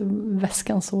att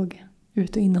väskan såg ut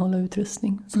att innehålla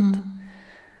utrustning. Så att,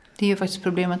 det är ju faktiskt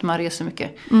problemet att man reser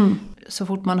mycket. Så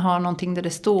fort man har någonting där det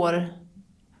står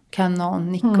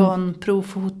Canon, Nikon,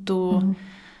 Profoto...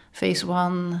 Phase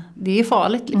One, det är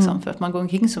farligt liksom, för att man går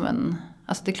omkring som en...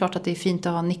 Alltså det är klart att det är fint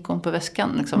att ha Nikon på väskan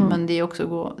liksom, men det är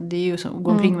också det är ju som att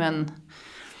gå omkring med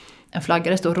en flagga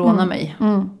där står och råna mig.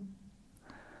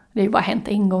 Det är ju bara hänt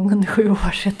en gång under 7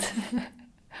 år sedan.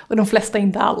 Och de flesta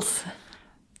inte alls.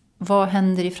 Vad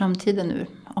händer i framtiden nu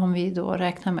om vi då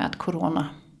räknar med att corona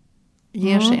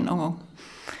ger sig någon gång?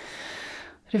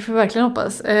 Det får vi verkligen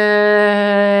hoppas.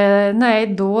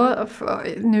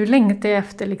 Nu längtar jag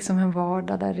efter liksom en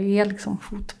vardag där det är liksom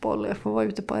fotboll. Jag får vara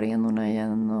ute på arenorna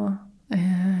igen och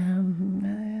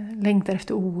längtar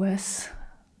efter OS.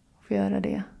 Får göra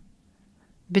det.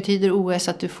 Betyder OS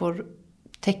att du får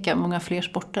täcka många fler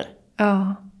sporter?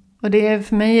 Ja, och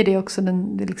för mig är det också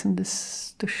det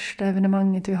största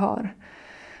evenemanget vi har.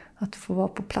 Att få vara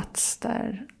på plats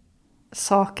där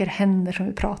saker händer som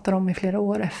vi pratar om i flera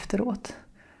år efteråt.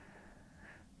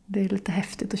 Det är lite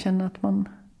häftigt att känna att man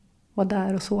var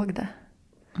där och såg det.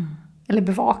 Eller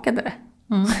bevakade det.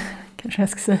 Kanske jag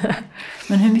ska säga.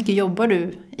 Men hur mycket jobbar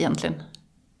du egentligen?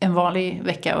 En vanlig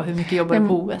vecka, och hur mycket jobbar du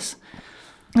på OS?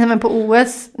 Nej, men på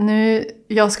OS,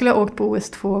 jag skulle ha åkt på OS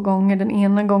 2 gånger. Den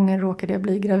ena gången råkade jag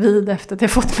bli gravid efter att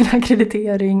jag fått min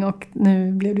akkreditering. Och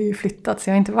nu blev det ju flyttat, så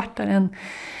jag har inte varit där än.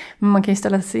 Men man kan ju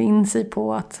ställa in sig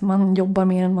på att man jobbar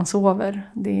mer än man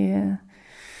sover. Det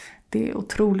är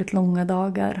otroligt långa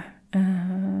dagar.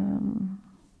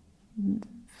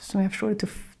 Som jag förstår det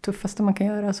tuffaste man kan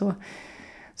göra. Så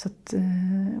att,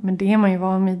 men det är man ju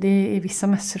van med. Det är vissa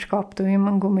mästerskap. Då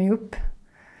går man ju upp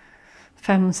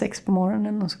 5-6 på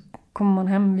morgonen och så kommer man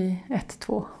hem vid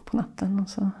 1-2 på natten och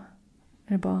så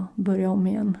är det bara att börja om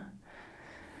igen.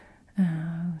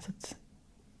 Så att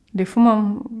det får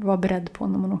man vara beredd på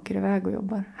när man åker iväg och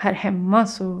jobbar. Här hemma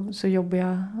så jobbar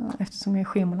jag, eftersom jag är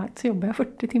schemalagd, så jobbar jag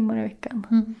 40 timmar i veckan.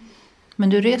 Mm. Men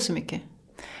du reser mycket?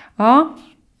 Ja,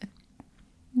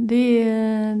 det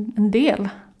är en del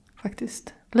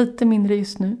faktiskt. Lite mindre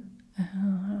just nu.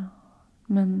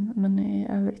 Men i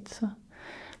övrigt så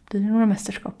blir det några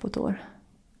mästerskap på ett år.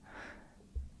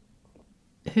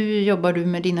 Hur jobbar du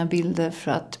med dina bilder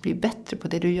för att bli bättre på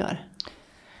det du gör?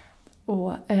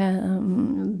 Och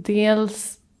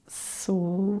dels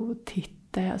så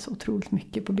tittar jag så otroligt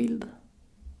mycket på bild.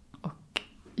 Och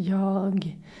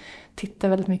jag tittar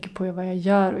väldigt mycket på vad jag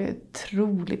gör och är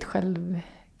otroligt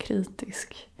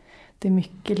självkritisk. Det är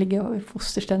mycket ligga i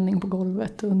fosterställning på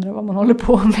golvet och undra vad man håller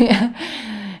på med.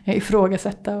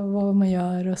 Ifrågasätta vad man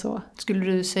gör och så. Skulle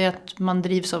du säga att man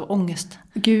drivs av ångest?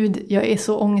 Gud, jag är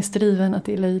så ångestdriven att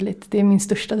det är löjligt. Det är min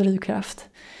största drivkraft.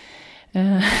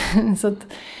 Så att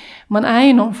man är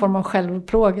ju någon form av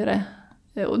självplågare.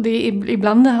 Och det är,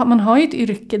 ibland man har ju ett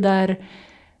yrke där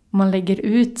man lägger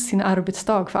ut sin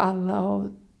arbetsdag för alla och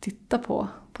titta på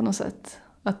något sätt.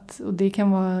 Och det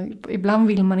kan vara, ibland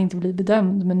vill man inte bli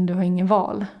bedömd men du har ingen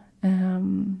val.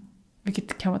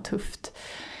 Vilket kan vara tufft.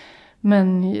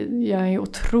 Men jag är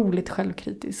otroligt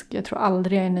självkritisk. Jag tror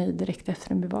aldrig jag är nöjd direkt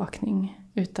efter en bevakning.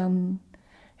 Utan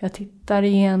jag tittar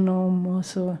igenom och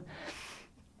så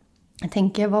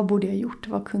tänker jag, vad borde jag gjort?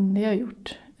 Vad kunde jag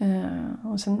gjort?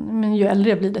 Och sen, men ju äldre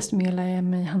jag blir desto mer lär jag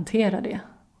mig hantera det.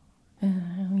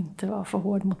 Och inte vara för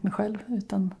hård mot mig själv.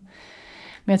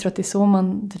 Men jag tror att det är så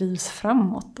man drivs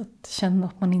framåt. Att känna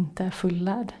att man inte är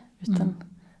fullärd. Utan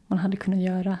man hade kunnat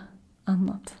göra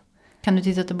annat. Kan du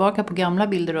titta tillbaka på gamla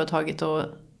bilder du har tagit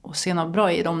och se något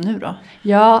bra i dem nu då?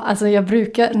 Ja, alltså jag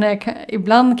brukar,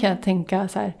 ibland kan jag tänka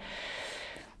så här,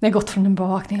 när jag gått från en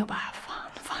bevakning och bara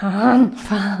fan.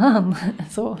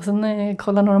 Så, sen när jag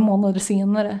kollar några månader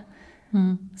senare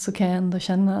så kan jag ändå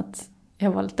känna att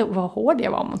jag var lite, vad hård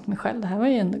jag var mot mig själv. Det här var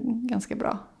ju ändå ganska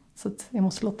bra. Så att jag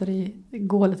måste låta det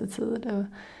gå lite tid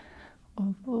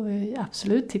och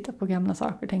absolut titta på gamla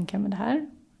saker och tänka, men det här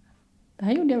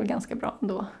gjorde jag väl ganska bra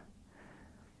ändå.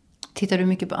 Tittar du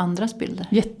mycket på andras bilder?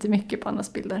 Jättemycket på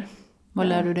andras bilder. Vad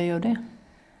lär du dig av det?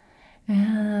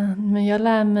 Men jag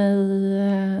lär mig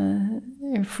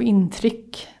få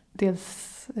intryck.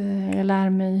 Dels jag lär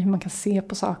mig hur man kan se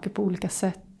på saker på olika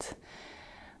sätt.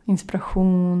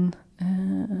 Inspiration.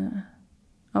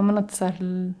 Ja, men att så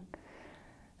här,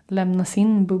 lämna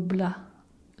sin bubbla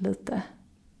lite.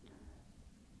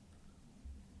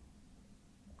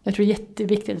 Jag tror det är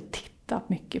jätteviktigt att titta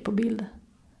mycket på bild.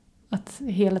 Att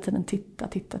hela tiden titta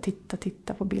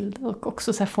på bild. Och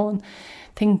också så här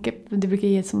det brukar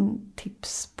ge som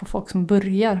tips på folk som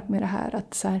börjar med det här.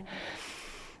 Att så här,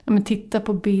 ja, men titta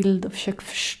på bild och försök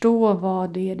förstå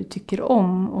vad det är du tycker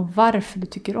om. Och varför du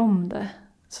tycker om det.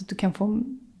 Så att du kan få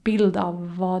en bild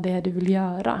av vad det är du vill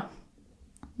göra.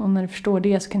 Och när du förstår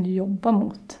det så kan du jobba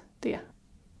mot det.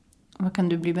 Vad kan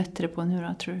du bli bättre på nu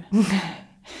då, tror du?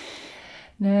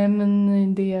 Nej,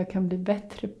 men det jag kan bli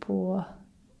bättre på,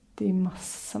 det är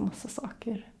massa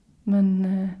saker. Men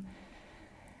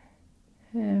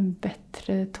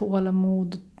bättre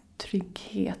tålamod och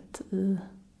trygghet i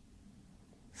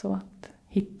så att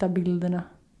hitta bilderna.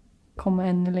 Komma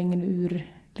ännu längre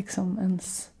ur liksom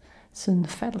ens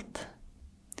synfält.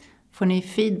 Får ni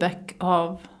feedback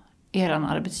av eran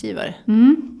arbetsgivare?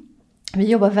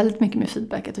 Vi jobbar väldigt mycket med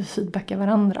feedback. Att vi feedbackar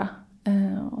varandra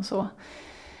och så.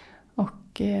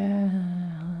 Och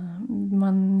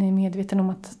man är medveten om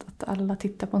att alla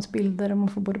tittar på ens bilder och man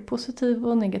får både positiv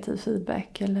och negativ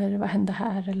feedback. Eller vad hände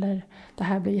här? Eller det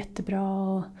här blir jättebra.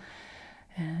 Och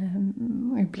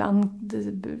ibland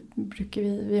brukar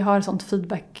vi har ett sånt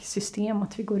feedback-system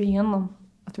att vi går igenom.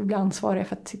 Att vi blir ansvariga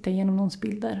för att titta igenom någons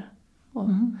bilder. Och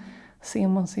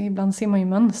ibland ser man ju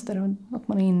mönster. Och att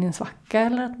man är inne i en svacka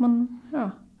eller att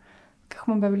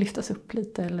kanske man behöver lyftas upp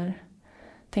lite eller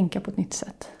tänka på ett nytt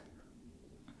sätt.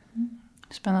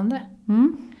 Spännande.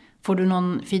 Får du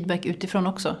någon feedback utifrån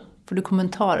också? Får du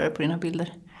kommentarer på dina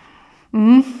bilder?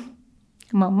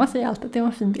 Mamma säger alltid att det var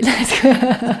en fin bild.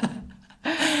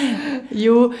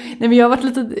 Men jag har varit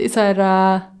lite så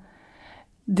här...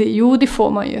 det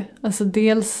får man ju. Alltså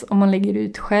dels om man lägger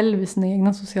ut själv i sina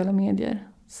egna sociala medier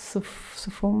så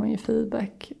får man ju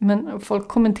feedback. Men folk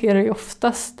kommenterar ju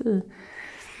oftast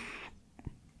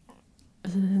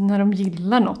när de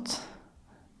gillar något.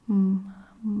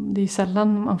 Det är ju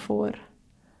sällan man får.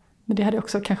 Men det hade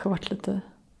också kanske varit lite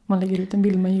Man lägger ut en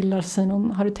bild man gillar så säger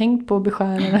någon, har du tänkt på att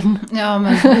beskära den? Ja,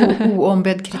 men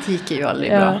oombedd kritik är ju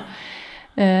aldrig bra.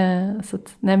 Så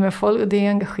att, nej men det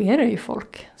engagerar ju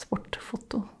folk,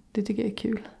 sportfoto. Det tycker jag är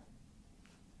kul.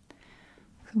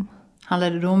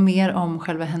 Handlar det då mer om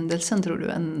själva händelsen tror du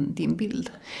än din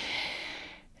bild?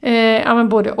 Ja men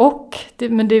både och.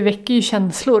 Men det väcker ju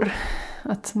känslor.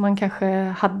 Att man kanske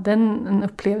hade en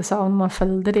upplevelse av när man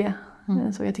följde det.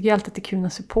 Så jag tycker alltid att det är kul när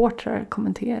supportrar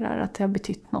kommenterar att det har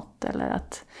betytt något. Eller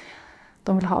att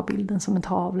de vill ha bilden som en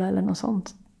tavla eller något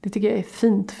sånt. Det tycker jag är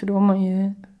fint för då har man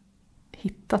ju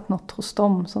hittat något hos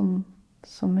dem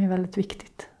som är väldigt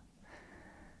viktigt.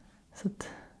 Så att,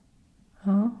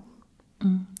 ja.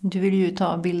 Du vill ju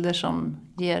ta bilder som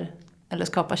ger eller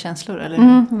skapar känslor,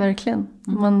 eller? Verkligen.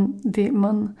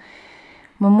 Man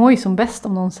mår ju som bäst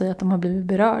om någon säger att de har blivit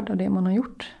berörd av det man har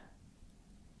gjort.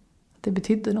 Det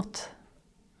betyder något.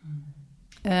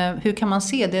 Hur kan man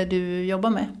se det du jobbar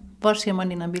med? Var ser man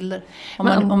dina bilder?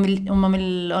 Om man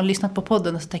vill ha lyssnat på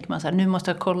podden så tänker man så här, nu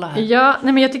måste jag kolla här. Ja,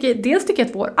 nej men jag tycker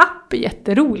att vår app är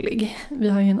jätterolig. Vi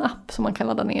har ju en app som man kan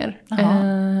ladda ner.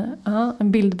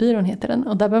 En Bildbyrån heter den.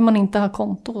 Och där behöver man inte ha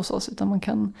konto hos oss utan man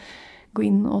kan gå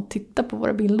in och titta på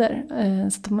våra bilder.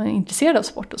 Så om man är intresserad av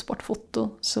sport och sportfoto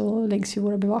så läggs ju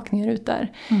våra bevakningar ut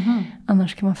där.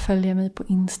 Annars kan man följa mig på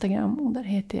Instagram och där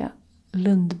heter jag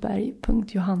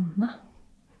lundberg.johanna.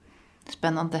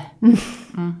 Spännande.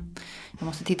 Jag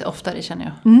måste titta oftare känner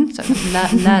jag. Så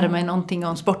lär mig någonting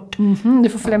om sport. Du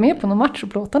får följa med på någon match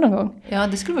och plåta någon gång. Ja,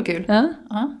 det skulle vara kul.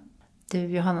 Ja. Du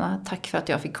Johanna, tack för att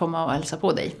jag fick komma och hälsa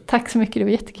på dig. Tack så mycket, det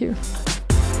var jättekul.